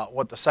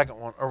what the second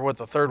one or what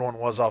the third one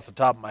was off the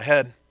top of my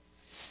head.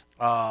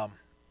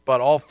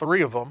 But all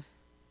three of them,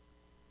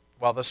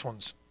 well, this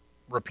one's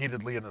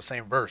repeatedly in the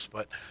same verse,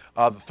 but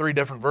the 3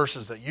 different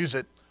verses that use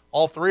it,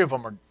 all 3 of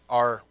them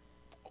are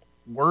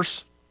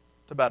worse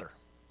to better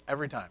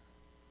every time.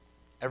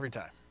 Every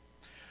time.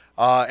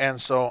 And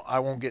so I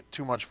won't get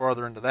too much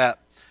farther into that,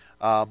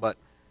 but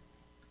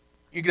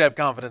you can have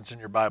confidence in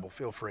your Bible,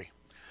 feel free.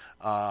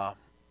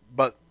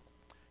 But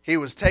he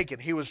was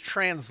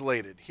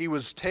translated. He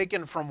was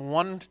taken from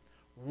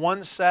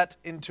one set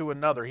into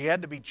another. He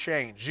had to be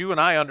changed. You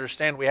and I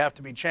understand we have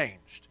to be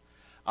changed.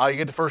 You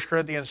get to 1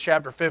 Corinthians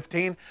chapter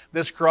 15,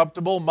 this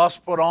corruptible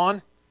must put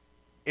on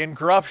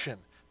incorruption.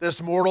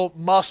 This mortal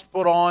must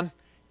put on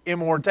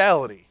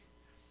immortality.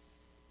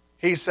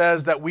 He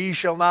says that we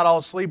shall not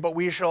all sleep, but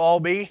we shall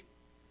all be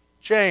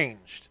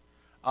changed.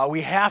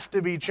 We have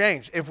to be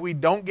changed. If we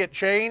don't get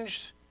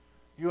changed,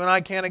 you and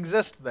I can't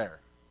exist there.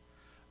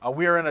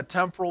 We are in a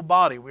temporal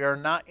body. We are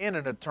not in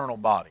an eternal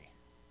body.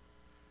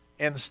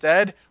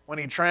 Instead, when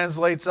he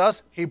translates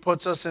us, he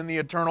puts us in the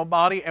eternal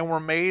body, and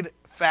we're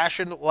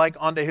fashioned like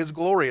unto his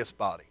glorious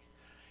body.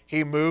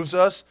 He moves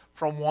us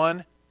from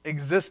one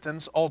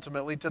existence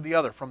ultimately to the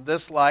other, from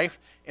this life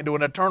into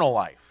an eternal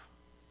life,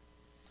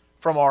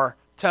 from our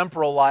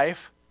temporal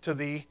life to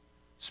the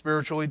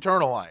spiritual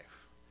eternal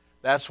life.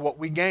 That's what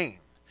we gain.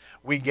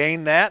 We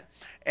gain that,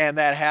 and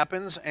that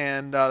happens,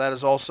 and that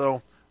is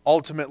also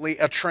ultimately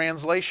a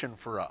translation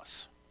for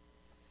us.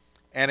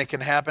 And it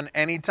can happen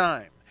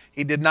anytime.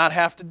 He did not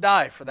have to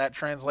die for that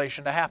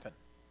translation to happen.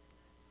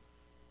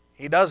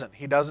 He doesn't.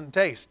 He doesn't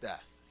taste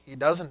death. He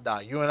doesn't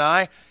die. You and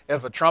I,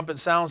 if a trumpet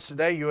sounds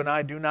today, you and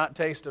I do not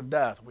taste of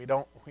death. We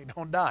don't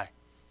die.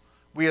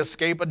 We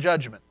escape a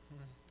judgment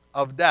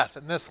of death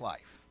in this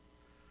life.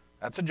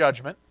 That's a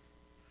judgment.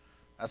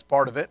 That's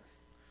part of it.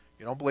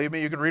 You don't believe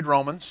me, you can read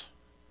Romans,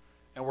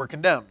 and we're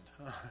condemned.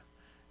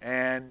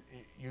 And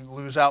you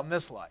lose out in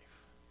this life.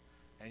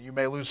 And you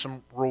may lose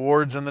some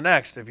rewards in the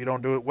next if you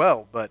don't do it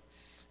well. But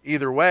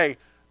either way,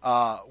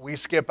 we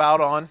skip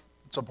out on,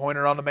 it's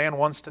appointed on a man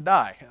once to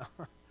die.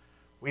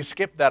 We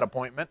skip that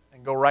appointment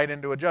and go right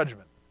into a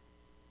judgment.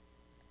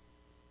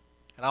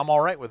 And I'm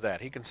all right with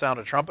that. He can sound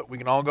a trumpet. We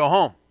can all go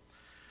home.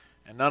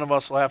 And none of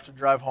us will have to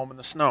drive home in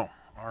the snow.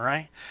 All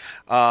right?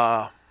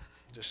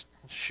 Just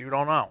shoot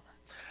on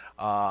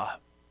out.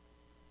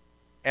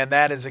 And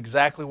that is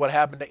exactly what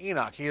happened to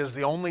Enoch. He is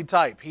the only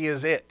type. He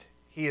is it.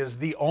 He is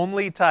the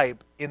only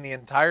type in the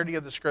entirety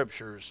of the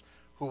Scriptures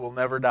who will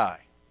never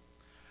die.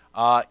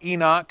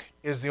 Enoch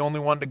is the only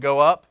one to go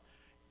up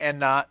and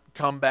not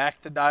come back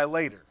to die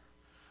later.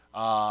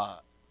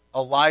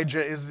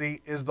 Elijah is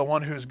the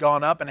one who's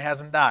gone up and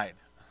hasn't died,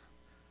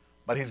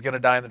 but he's going to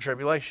die in the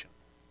tribulation.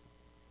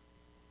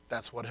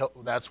 That's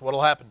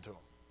what'll happen to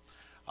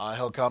him.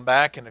 He'll come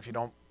back, and if you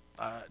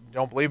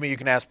don't believe me, you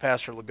can ask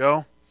Pastor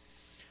Legault.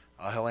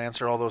 He'll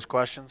answer all those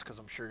questions because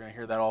I'm sure you're going to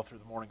hear that all through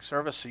the morning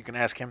service. So you can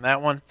ask him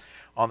that one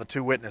on the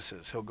two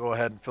witnesses. He'll go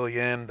ahead and fill you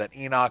in that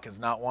Enoch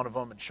is not one of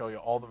them and show you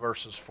all the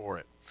verses for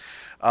it.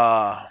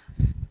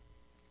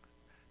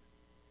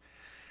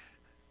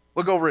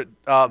 Look over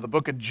at the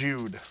book of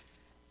Jude.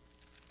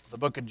 The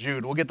book of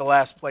Jude. We'll get the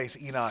last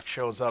place Enoch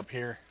shows up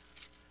here,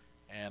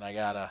 and I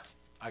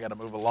gotta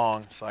move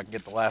along so I can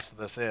get the last of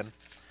this in.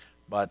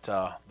 But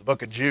the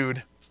book of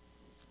Jude.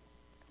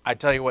 I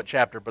tell you what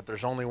chapter, but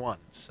there's only one.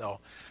 So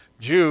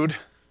Jude,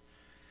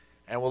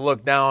 and we'll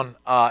look down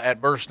at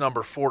verse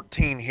number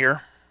 14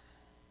 here.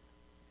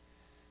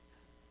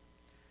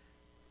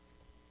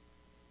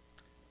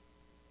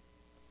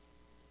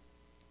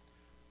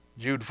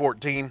 Jude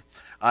 14.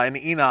 And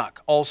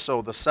Enoch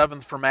also, the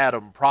seventh from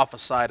Adam,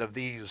 prophesied of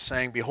these,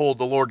 saying, Behold,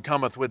 the Lord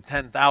cometh with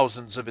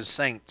 10,000s of his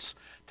saints,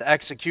 to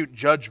execute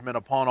judgment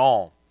upon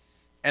all,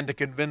 and to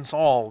convince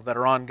all that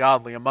are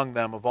ungodly among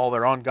them of all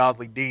their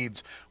ungodly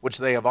deeds which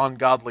they have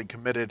ungodly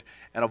committed,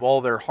 and of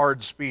all their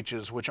hard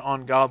speeches which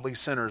ungodly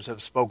sinners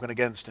have spoken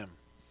against him.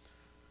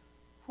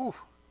 Whew.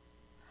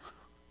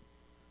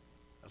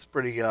 That's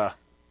pretty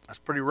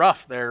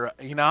rough there,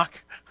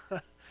 Enoch.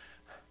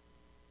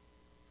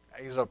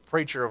 He's a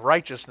preacher of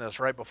righteousness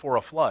right before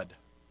a flood.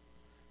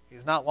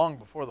 He's not long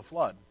before the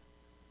flood.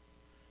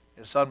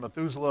 His son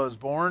Methuselah is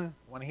born.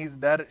 When he's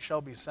dead, it shall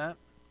be sent.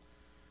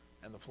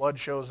 And the flood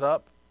shows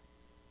up.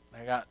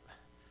 They got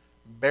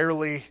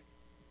barely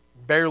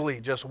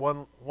just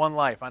one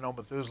life. I know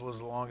Methuselah's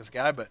the longest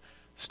guy, but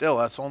still,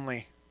 that's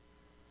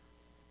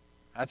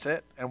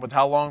it. And with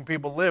how long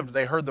people lived,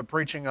 they heard the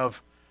preaching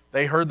of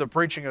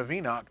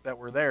Enoch that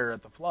were there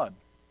at the flood.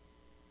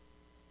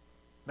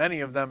 Many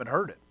of them had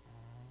heard it.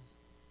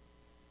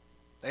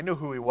 They knew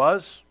who he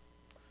was.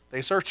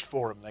 They searched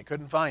for him. They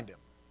couldn't find him.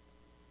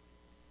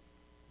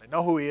 They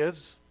know who he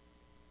is.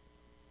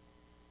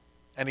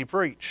 And he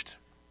preached.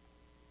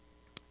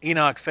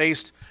 Enoch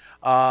faced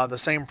the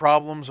same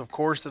problems, of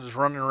course, that is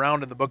running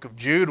around in the book of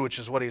Jude, which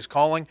is what he's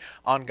calling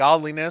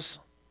ungodliness,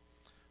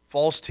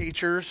 false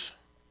teachers,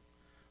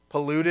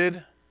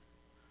 polluted,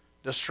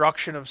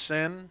 destruction of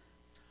sin,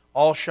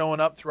 all showing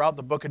up throughout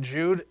the book of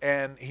Jude,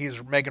 and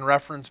he's making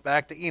reference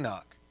back to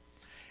Enoch.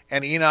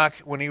 And Enoch,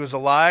 when he was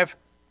alive,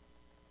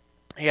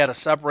 he had a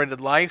separated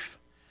life,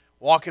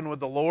 walking with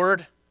the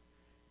Lord,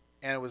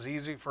 and it was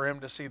easy for him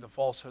to see the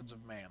falsehoods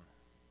of man.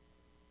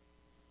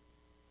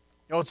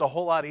 You know, it's a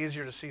whole lot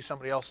easier to see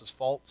somebody else's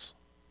faults,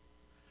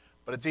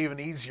 but it's even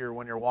easier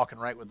when you're walking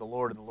right with the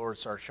Lord and the Lord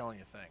starts showing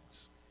you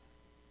things.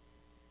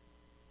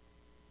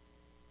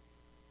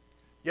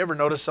 You ever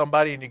notice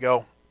somebody and you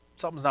go,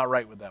 something's not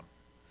right with them?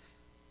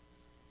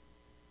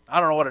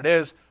 I don't know what it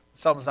is, but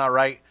something's not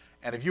right,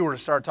 and if you were to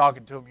start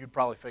talking to them, you'd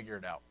probably figure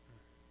it out.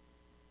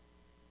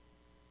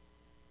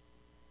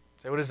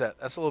 Say, what is that?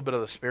 That's a little bit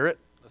of the Spirit.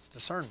 That's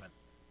discernment.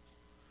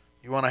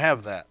 You want to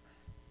have that.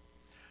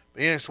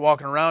 But Enoch's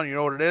walking around, you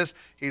know what it is?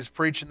 He's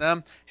preaching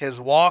them. His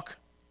walk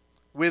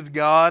with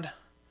God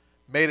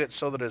made it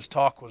so that his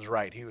talk was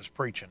right. He was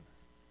preaching.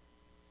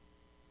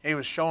 He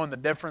was showing the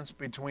difference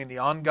between the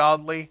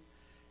ungodly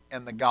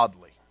and the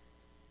godly.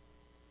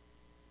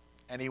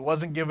 And he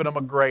wasn't giving them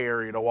a gray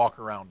area to walk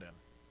around in.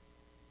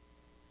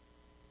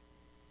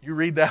 You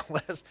read that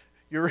list.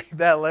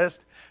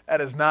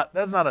 That's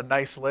not a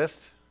nice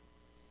list.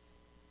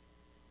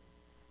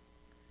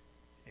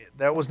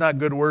 That was not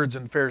good words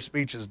and fair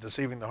speeches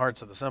deceiving the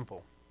hearts of the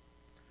simple.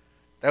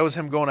 That was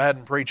him going ahead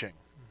and preaching.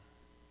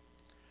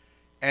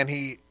 And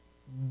he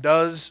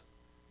does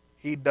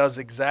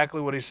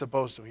exactly what he's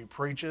supposed to. He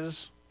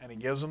preaches and he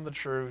gives them the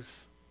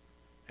truth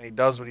and he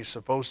does what he's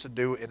supposed to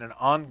do in an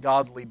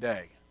ungodly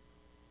day.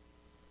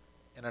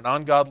 In an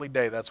ungodly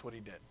day, that's what he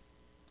did.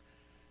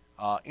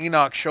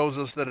 Enoch shows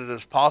us that it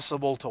is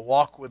possible to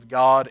walk with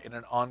God in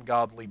an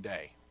ungodly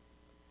day.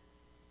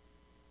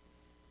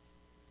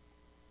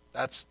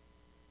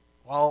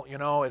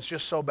 It's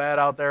just so bad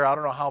out there. I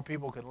don't know how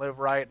people can live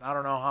right. And I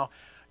don't know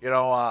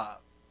how,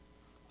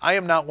 I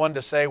am not one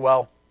to say,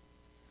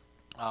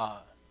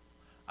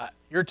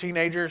 your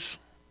teenagers,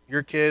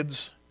 your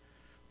kids,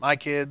 my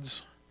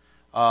kids,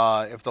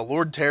 if the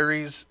Lord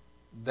tarries,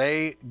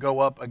 they go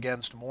up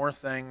against more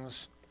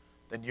things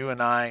than you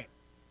and I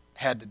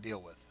had to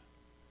deal with.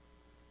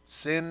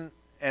 Sin,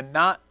 and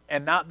not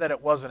that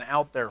it wasn't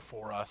out there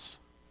for us,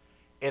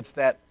 it's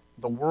that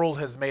the world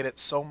has made it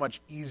so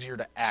much easier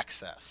to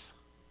access.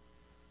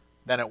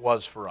 than it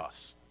was for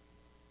us.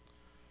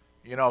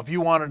 You know, if you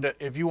wanted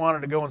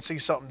to go and see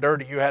something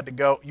dirty, you had to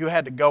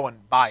go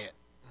and buy it.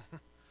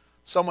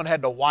 Someone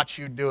had to watch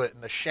you do it,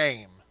 and the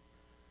shame,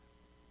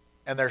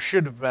 and there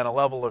should have been a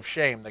level of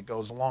shame that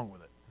goes along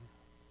with it.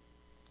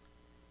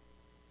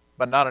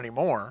 But not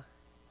anymore.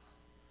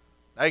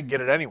 Now you can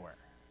get it anywhere.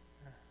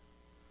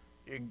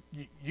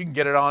 You can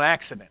get it on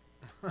accident.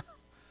 You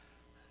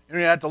don't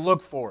even have to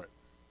look for it.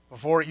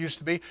 Before it used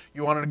to be,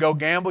 you wanted to go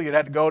gamble, you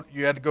had to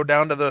go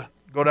down to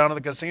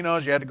the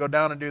casinos, you had to go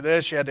down and do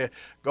this, you had to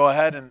go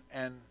ahead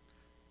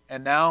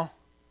and now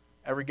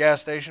every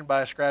gas station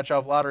buy a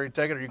scratch-off lottery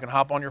ticket, or you can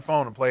hop on your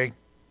phone and play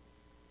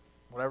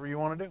whatever you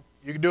want to do.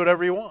 You can do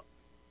whatever you want.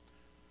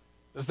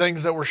 The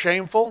things that were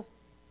shameful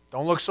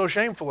don't look so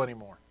shameful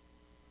anymore.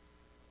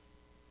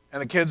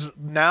 And the kids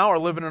now are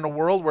living in a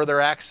world where the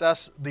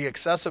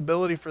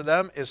accessibility for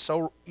them is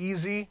so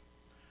easy.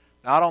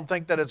 Now, I don't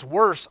think that it's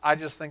worse. I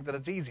just think that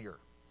it's easier.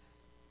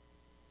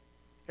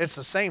 It's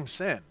the same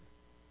sin.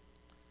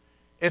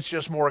 It's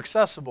just more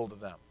accessible to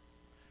them.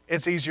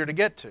 It's easier to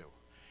get to.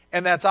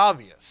 And that's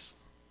obvious.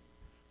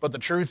 But the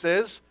truth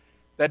is,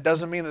 that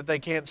doesn't mean that they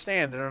can't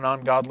stand in an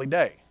ungodly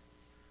day.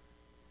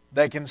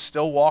 They can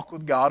still walk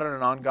with God in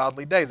an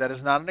ungodly day. That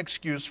is not an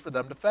excuse for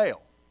them to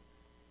fail.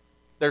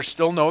 There's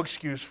still no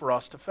excuse for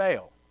us to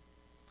fail.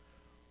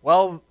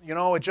 Well, you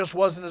know, it just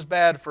wasn't as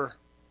bad for...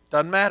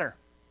 Doesn't matter.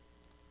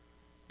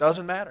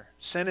 Doesn't matter.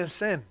 Sin is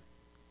sin.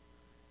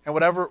 And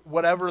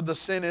whatever the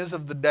sin is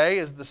of the day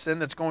is the sin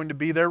that's going to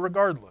be there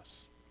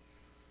regardless.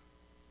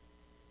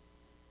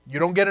 You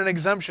don't get an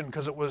exemption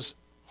because it was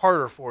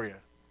harder for you,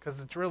 because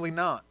it's really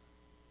not.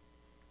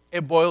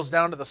 It boils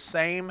down to the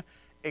same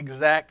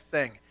exact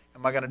thing.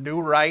 Am I going to do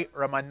right,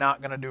 or am I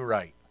not going to do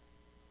right?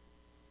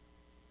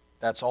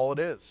 That's all it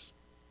is.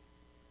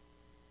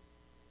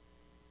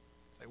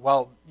 Say,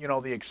 well, you know,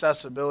 the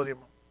accessibility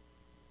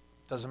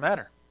doesn't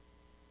matter.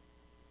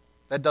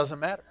 That doesn't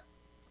matter.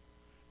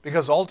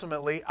 Because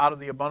ultimately, out of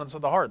the abundance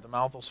of the heart, the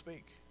mouth will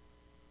speak.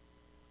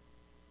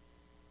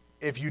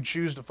 If you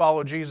choose to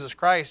follow Jesus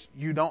Christ,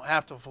 you don't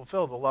have to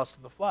fulfill the lust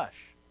of the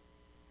flesh.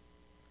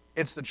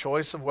 It's the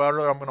choice of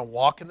whether I'm going to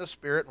walk in the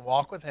Spirit and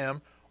walk with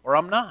Him, or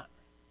I'm not.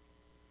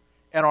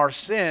 And our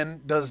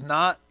sin does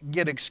not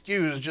get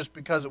excused just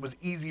because it was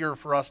easier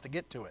for us to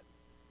get to it.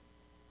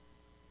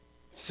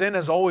 Sin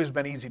has always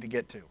been easy to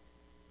get to.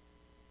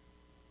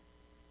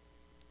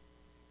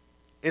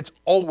 It's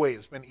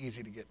always been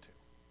easy to get to.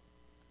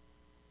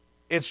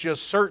 It's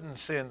just certain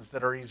sins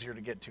that are easier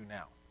to get to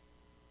now.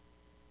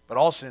 But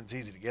all sin's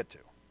easy to get to.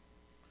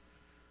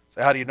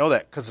 So how do you know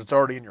that? Because it's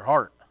already in your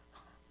heart.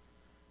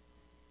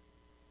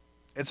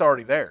 It's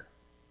already there.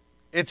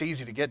 It's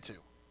easy to get to.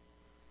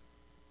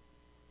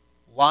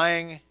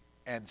 Lying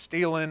and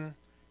stealing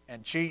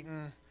and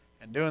cheating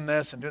and doing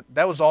this and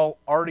that was all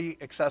already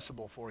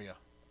accessible for you.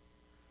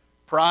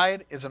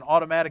 Pride is an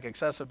automatic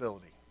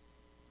accessibility.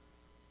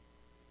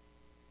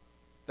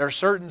 There's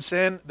certain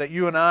sin that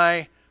you and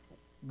I,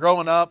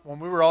 growing up, when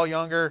we were all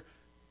younger,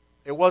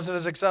 it wasn't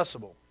as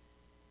accessible.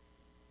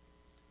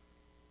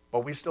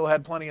 But we still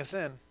had plenty of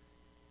sin.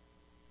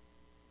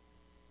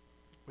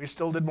 We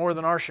still did more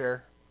than our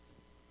share.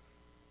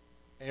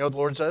 And you know what the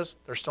Lord says?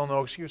 There's still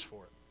no excuse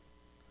for it.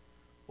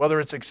 Whether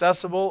it's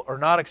accessible or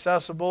not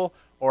accessible,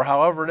 or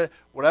however it is,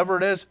 whatever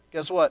it is,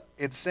 guess what?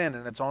 It's sin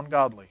and it's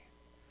ungodly.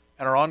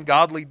 And our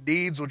ungodly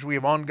deeds, which we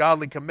have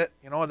ungodly commit,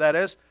 you know what that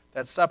is?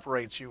 That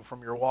separates you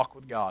from your walk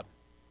with God.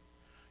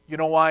 You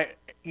know why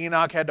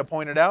Enoch had to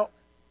point it out?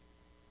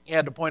 He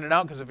had to point it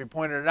out because if he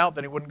pointed it out,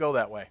 then he wouldn't go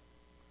that way.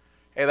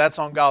 Hey, that's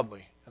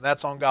ungodly, and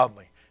that's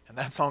ungodly, and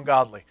that's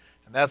ungodly,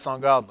 and that's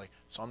ungodly,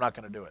 so I'm not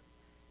going to do it.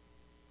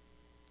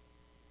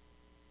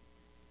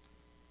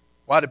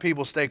 Why do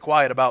people stay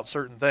quiet about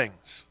certain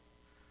things?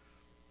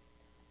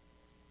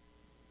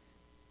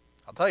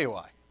 I'll tell you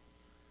why.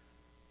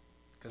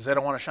 Because they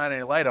don't want to shine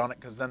any light on it,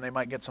 because then they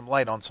might get some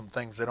light on some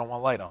things they don't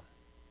want light on.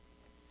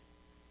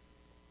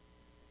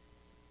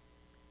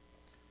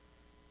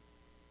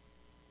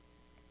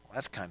 Well,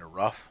 that's kind of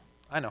rough.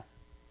 I know.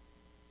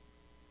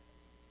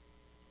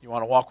 You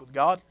want to walk with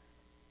God?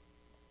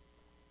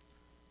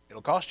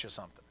 It'll cost you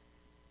something.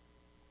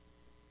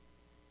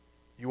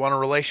 You want a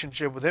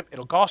relationship with Him?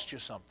 It'll cost you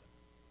something.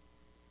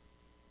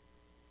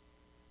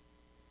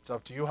 It's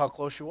up to you how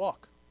close you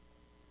walk.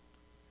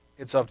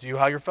 It's up to you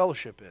how your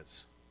fellowship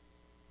is.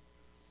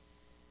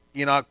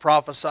 Enoch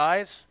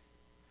prophesies.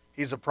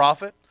 He's a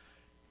prophet,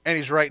 and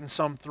he's writing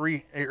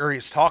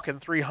he's talking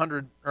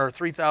 300 or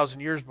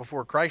 3,000 years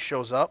before Christ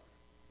shows up.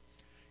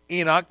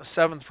 Enoch, the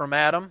seventh from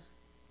Adam,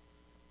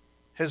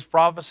 his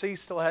prophecy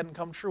still hadn't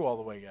come true all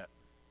the way yet.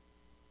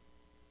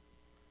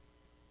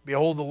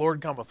 Behold, the Lord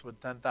cometh with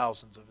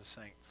 10,000s of His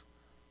saints.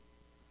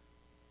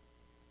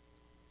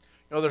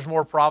 You know, there's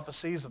more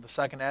prophecies of the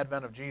second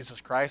advent of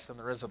Jesus Christ than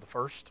there is of the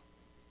first.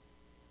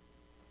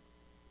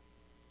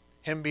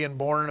 Him being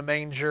born in a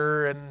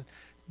manger and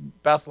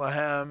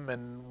Bethlehem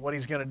and what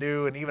He's going to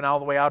do, and even all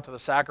the way out to the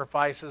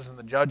sacrifices and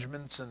the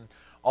judgments and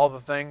all the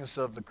things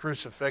of the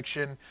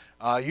crucifixion.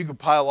 You could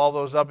pile all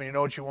those up and you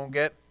know what you won't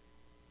get?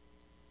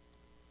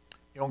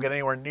 You don't get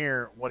anywhere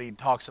near what he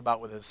talks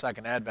about with his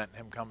second advent,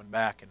 him coming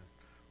back and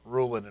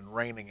ruling and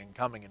reigning and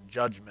coming in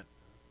judgment.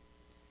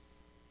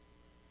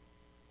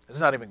 It's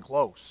not even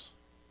close.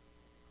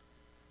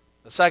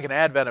 The second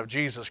advent of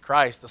Jesus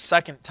Christ, the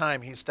second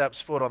time he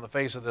steps foot on the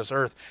face of this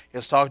earth,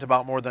 is talked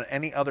about more than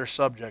any other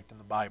subject in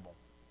the Bible.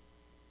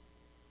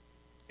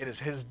 It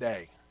is his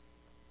day.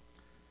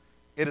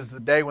 It is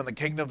the day when the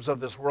kingdoms of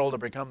this world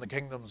have become the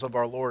kingdoms of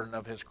our Lord and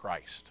of his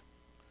Christ.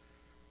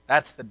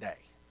 That's the day.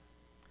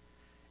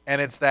 And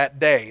it's that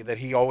day that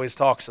he always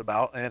talks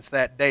about, and it's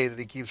that day that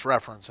he keeps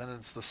referencing. And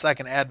it's the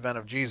second advent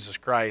of Jesus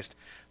Christ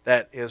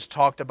that is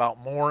talked about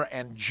more,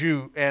 and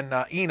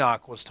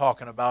Enoch was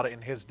talking about it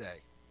in his day.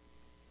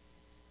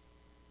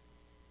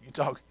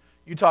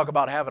 You talk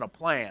about having a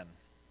plan.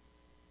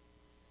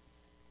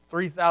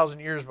 3,000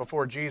 years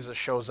before Jesus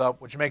shows up,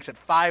 which makes it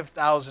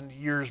 5,000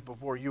 years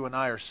before you and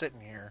I are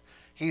sitting here.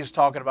 He's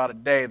talking about a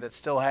day that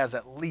still has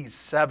at least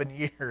 7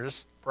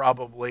 years,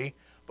 probably,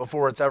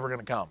 before it's ever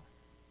going to come.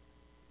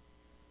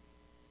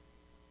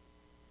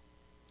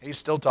 He's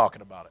still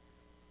talking about it.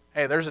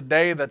 Hey, there's a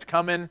day that's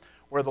coming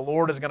where the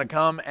Lord is going to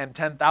come and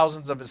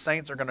 10,000s of his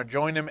saints are going to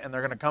join him, and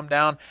they're going to come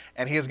down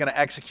and he is going to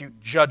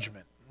execute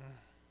judgment.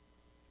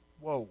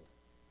 Whoa.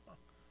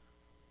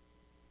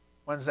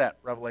 When's that?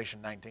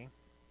 Revelation 19.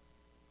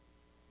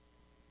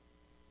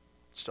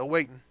 Still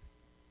waiting,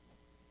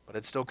 but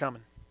it's still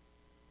coming.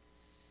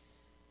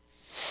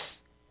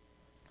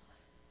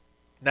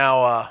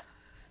 Now, I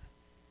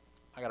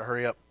got to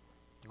hurry up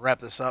and wrap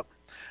this up.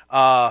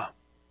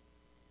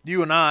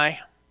 You and I,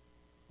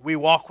 we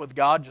walk with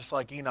God just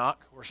like Enoch.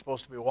 We're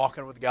supposed to be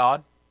walking with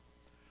God.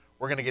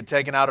 We're going to get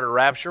taken out of the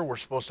rapture. We're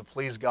supposed to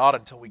please God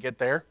until we get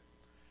there.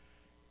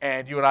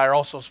 And you and I are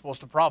also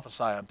supposed to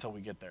prophesy until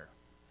we get there.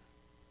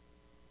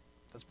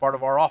 That's part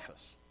of our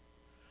office.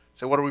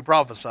 So what are we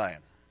prophesying?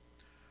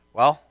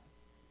 Well,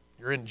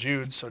 you're in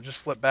Jude, so just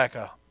flip back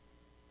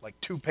like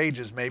 2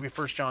 pages maybe,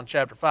 1 John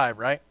chapter 5,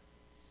 right?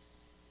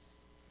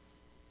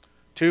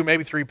 2,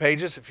 maybe 3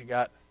 pages if you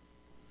got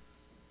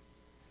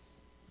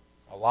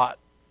a lot,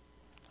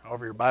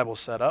 however your Bible's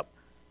set up.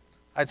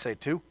 I'd say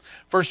 2.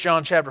 1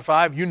 John chapter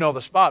 5, you know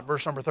the spot,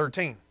 verse number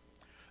 13.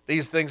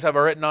 These things have I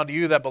written unto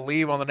you that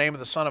believe on the name of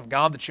the Son of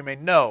God, that you may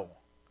know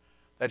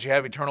that you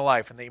have eternal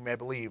life, and that you may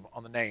believe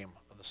on the name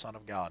of the Son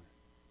of God.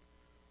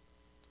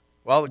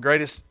 Well, the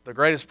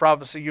greatest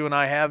prophecy you and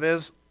I have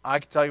is, I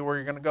can tell you where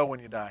you're going to go when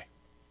you die.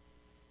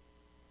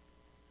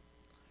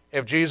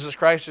 If Jesus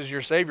Christ is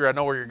your Savior, I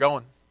know where you're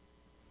going.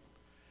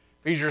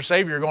 If he's your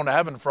Savior, you're going to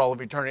heaven for all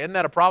of eternity. Isn't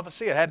that a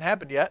prophecy? It hadn't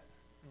happened yet.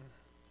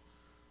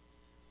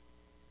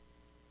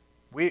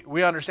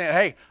 We understand,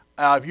 hey,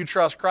 if you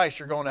trust Christ,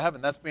 you're going to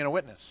heaven. That's being a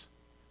witness.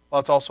 Well,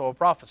 it's also a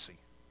prophecy.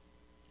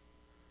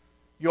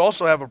 You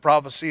also have a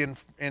prophecy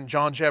in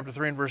John chapter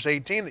 3 and verse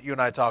 18 that you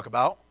and I talk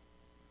about,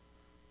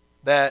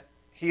 that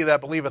he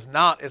that believeth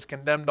not is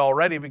condemned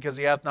already, because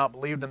he hath not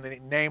believed in the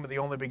name of the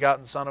only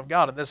begotten Son of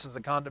God. And this is the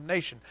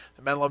condemnation,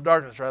 that men love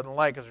darkness rather than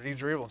light, because their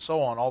deeds are evil, and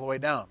so on, all the way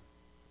down.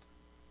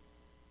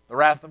 The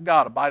wrath of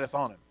God abideth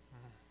on him.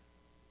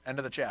 End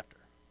of the chapter.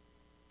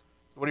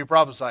 What are you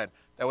prophesying?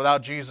 That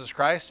without Jesus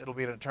Christ, it'll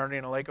be an eternity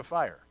in a lake of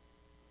fire.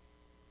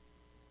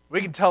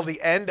 We can tell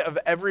the end of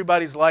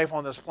everybody's life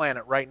on this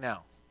planet right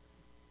now.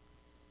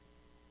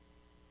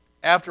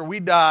 After we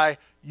die,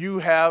 you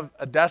have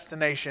a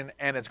destination,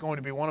 and it's going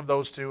to be one of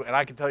those two, and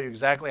I can tell you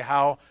exactly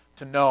how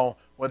to know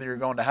whether you're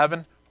going to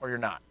heaven or you're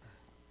not.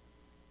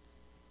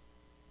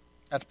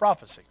 That's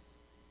prophecy.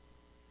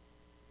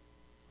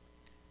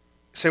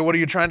 Say, what are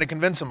you trying to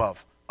convince them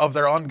of? Of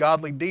their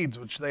ungodly deeds,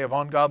 which they have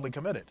ungodly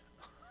committed.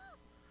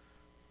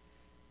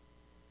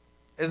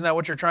 Isn't that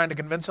what you're trying to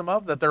convince them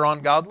of? That they're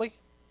ungodly?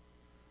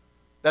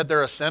 That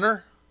they're a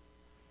sinner?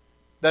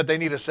 That they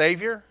need a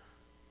Savior?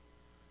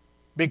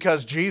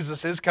 Because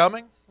Jesus is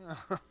coming?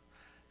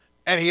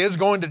 And he is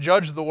going to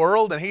judge the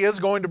world, and he is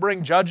going to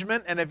bring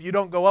judgment, and if you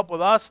don't go up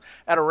with us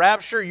at a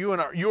rapture, you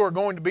are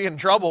going to be in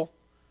trouble.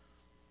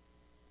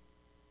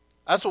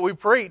 That's what we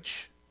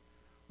preach.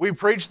 We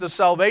preach the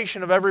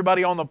salvation of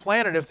everybody on the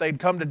planet if they'd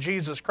come to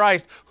Jesus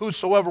Christ.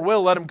 Whosoever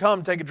will, let him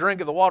come, take a drink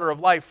of the water of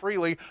life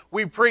freely.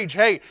 We preach,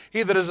 hey,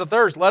 he that is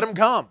athirst, let him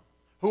come.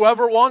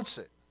 Whoever wants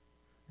it.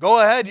 Go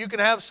ahead, you can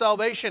have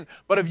salvation.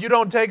 But if you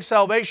don't take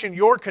salvation,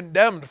 you're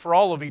condemned for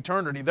all of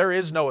eternity. There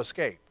is no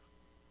escape.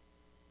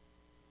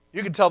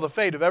 You can tell the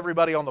fate of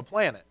everybody on the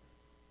planet.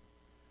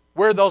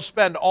 Where they'll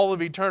spend all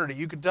of eternity,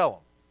 you can tell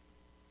them.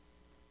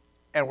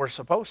 And we're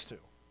supposed to.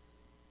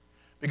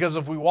 Because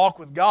if we walk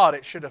with God,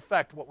 it should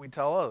affect what we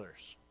tell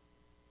others.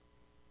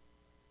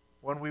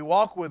 When we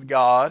walk with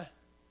God,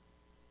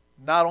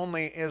 not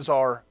only is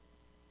our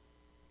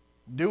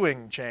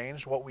doing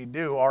changed, what we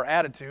do, our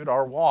attitude,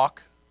 our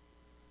walk,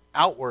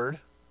 outward,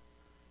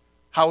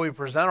 how we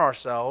present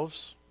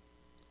ourselves,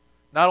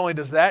 not only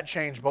does that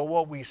change, but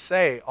what we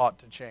say ought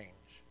to change.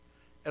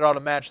 It ought to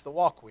match the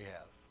walk we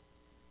have.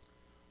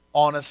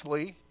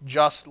 Honestly,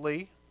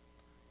 justly,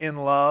 in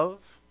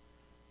love,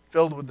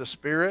 filled with the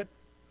Spirit,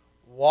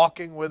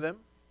 walking with him.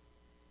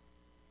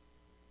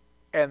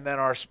 And then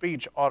our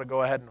speech ought to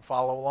go ahead and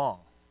follow along.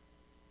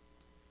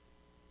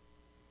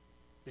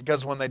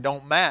 Because when they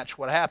don't match,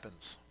 what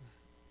happens?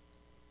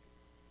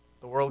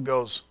 The world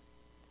goes,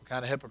 what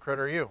kind of hypocrite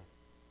are you?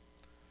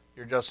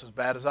 You're just as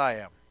bad as I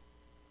am.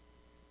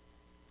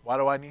 Why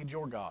do I need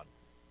your God?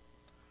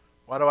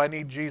 Why do I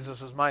need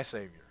Jesus as my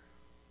Savior?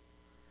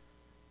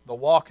 The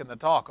walk and the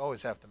talk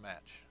always have to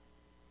match.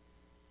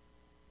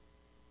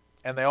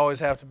 And they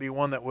always have to be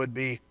one that would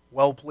be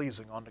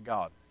well-pleasing unto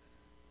God.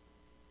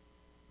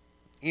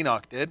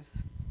 Enoch did.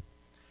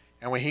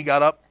 And when he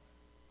got up,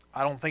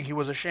 I don't think he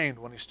was ashamed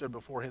when he stood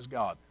before his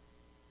God.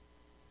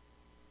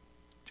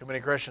 Too many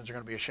Christians are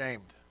going to be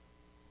ashamed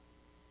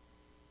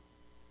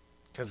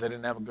because they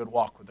didn't have a good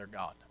walk with their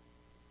God.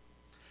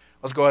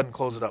 Let's go ahead and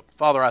close it up.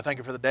 Father, I thank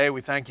you for the day.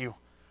 We thank you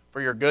for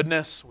your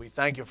goodness. We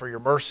thank you for your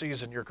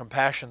mercies and your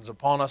compassions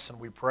upon us. And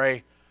we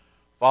pray,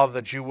 Father,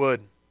 that you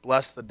would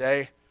bless the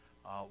day.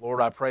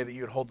 Lord, I pray that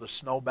you would hold the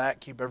snow back,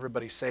 keep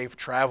everybody safe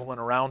traveling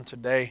around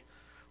today.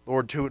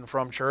 Lord, to and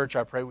from church,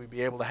 I pray we'd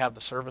be able to have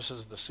the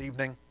services this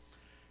evening.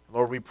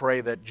 Lord, we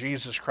pray that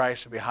Jesus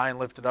Christ would be high and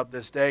lifted up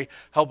this day.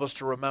 Help us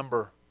to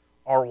remember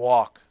our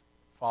walk,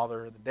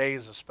 Father, the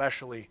days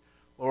especially.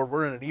 Lord,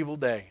 we're in an evil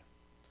day.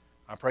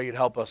 I pray you'd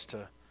help us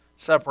to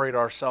separate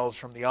ourselves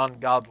from the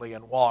ungodly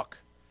and walk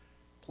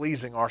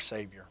pleasing our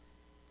Savior.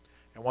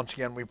 And once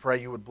again, we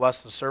pray you would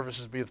bless the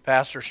services, be with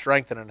Pastor,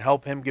 strengthen and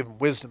help him, give him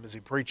wisdom as he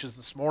preaches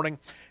this morning,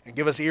 and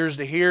give us ears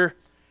to hear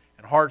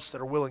and hearts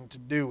that are willing to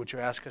do what you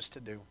ask us to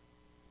do.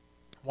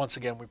 Once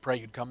again, we pray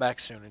you'd come back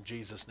soon in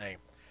Jesus' name.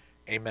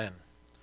 Amen.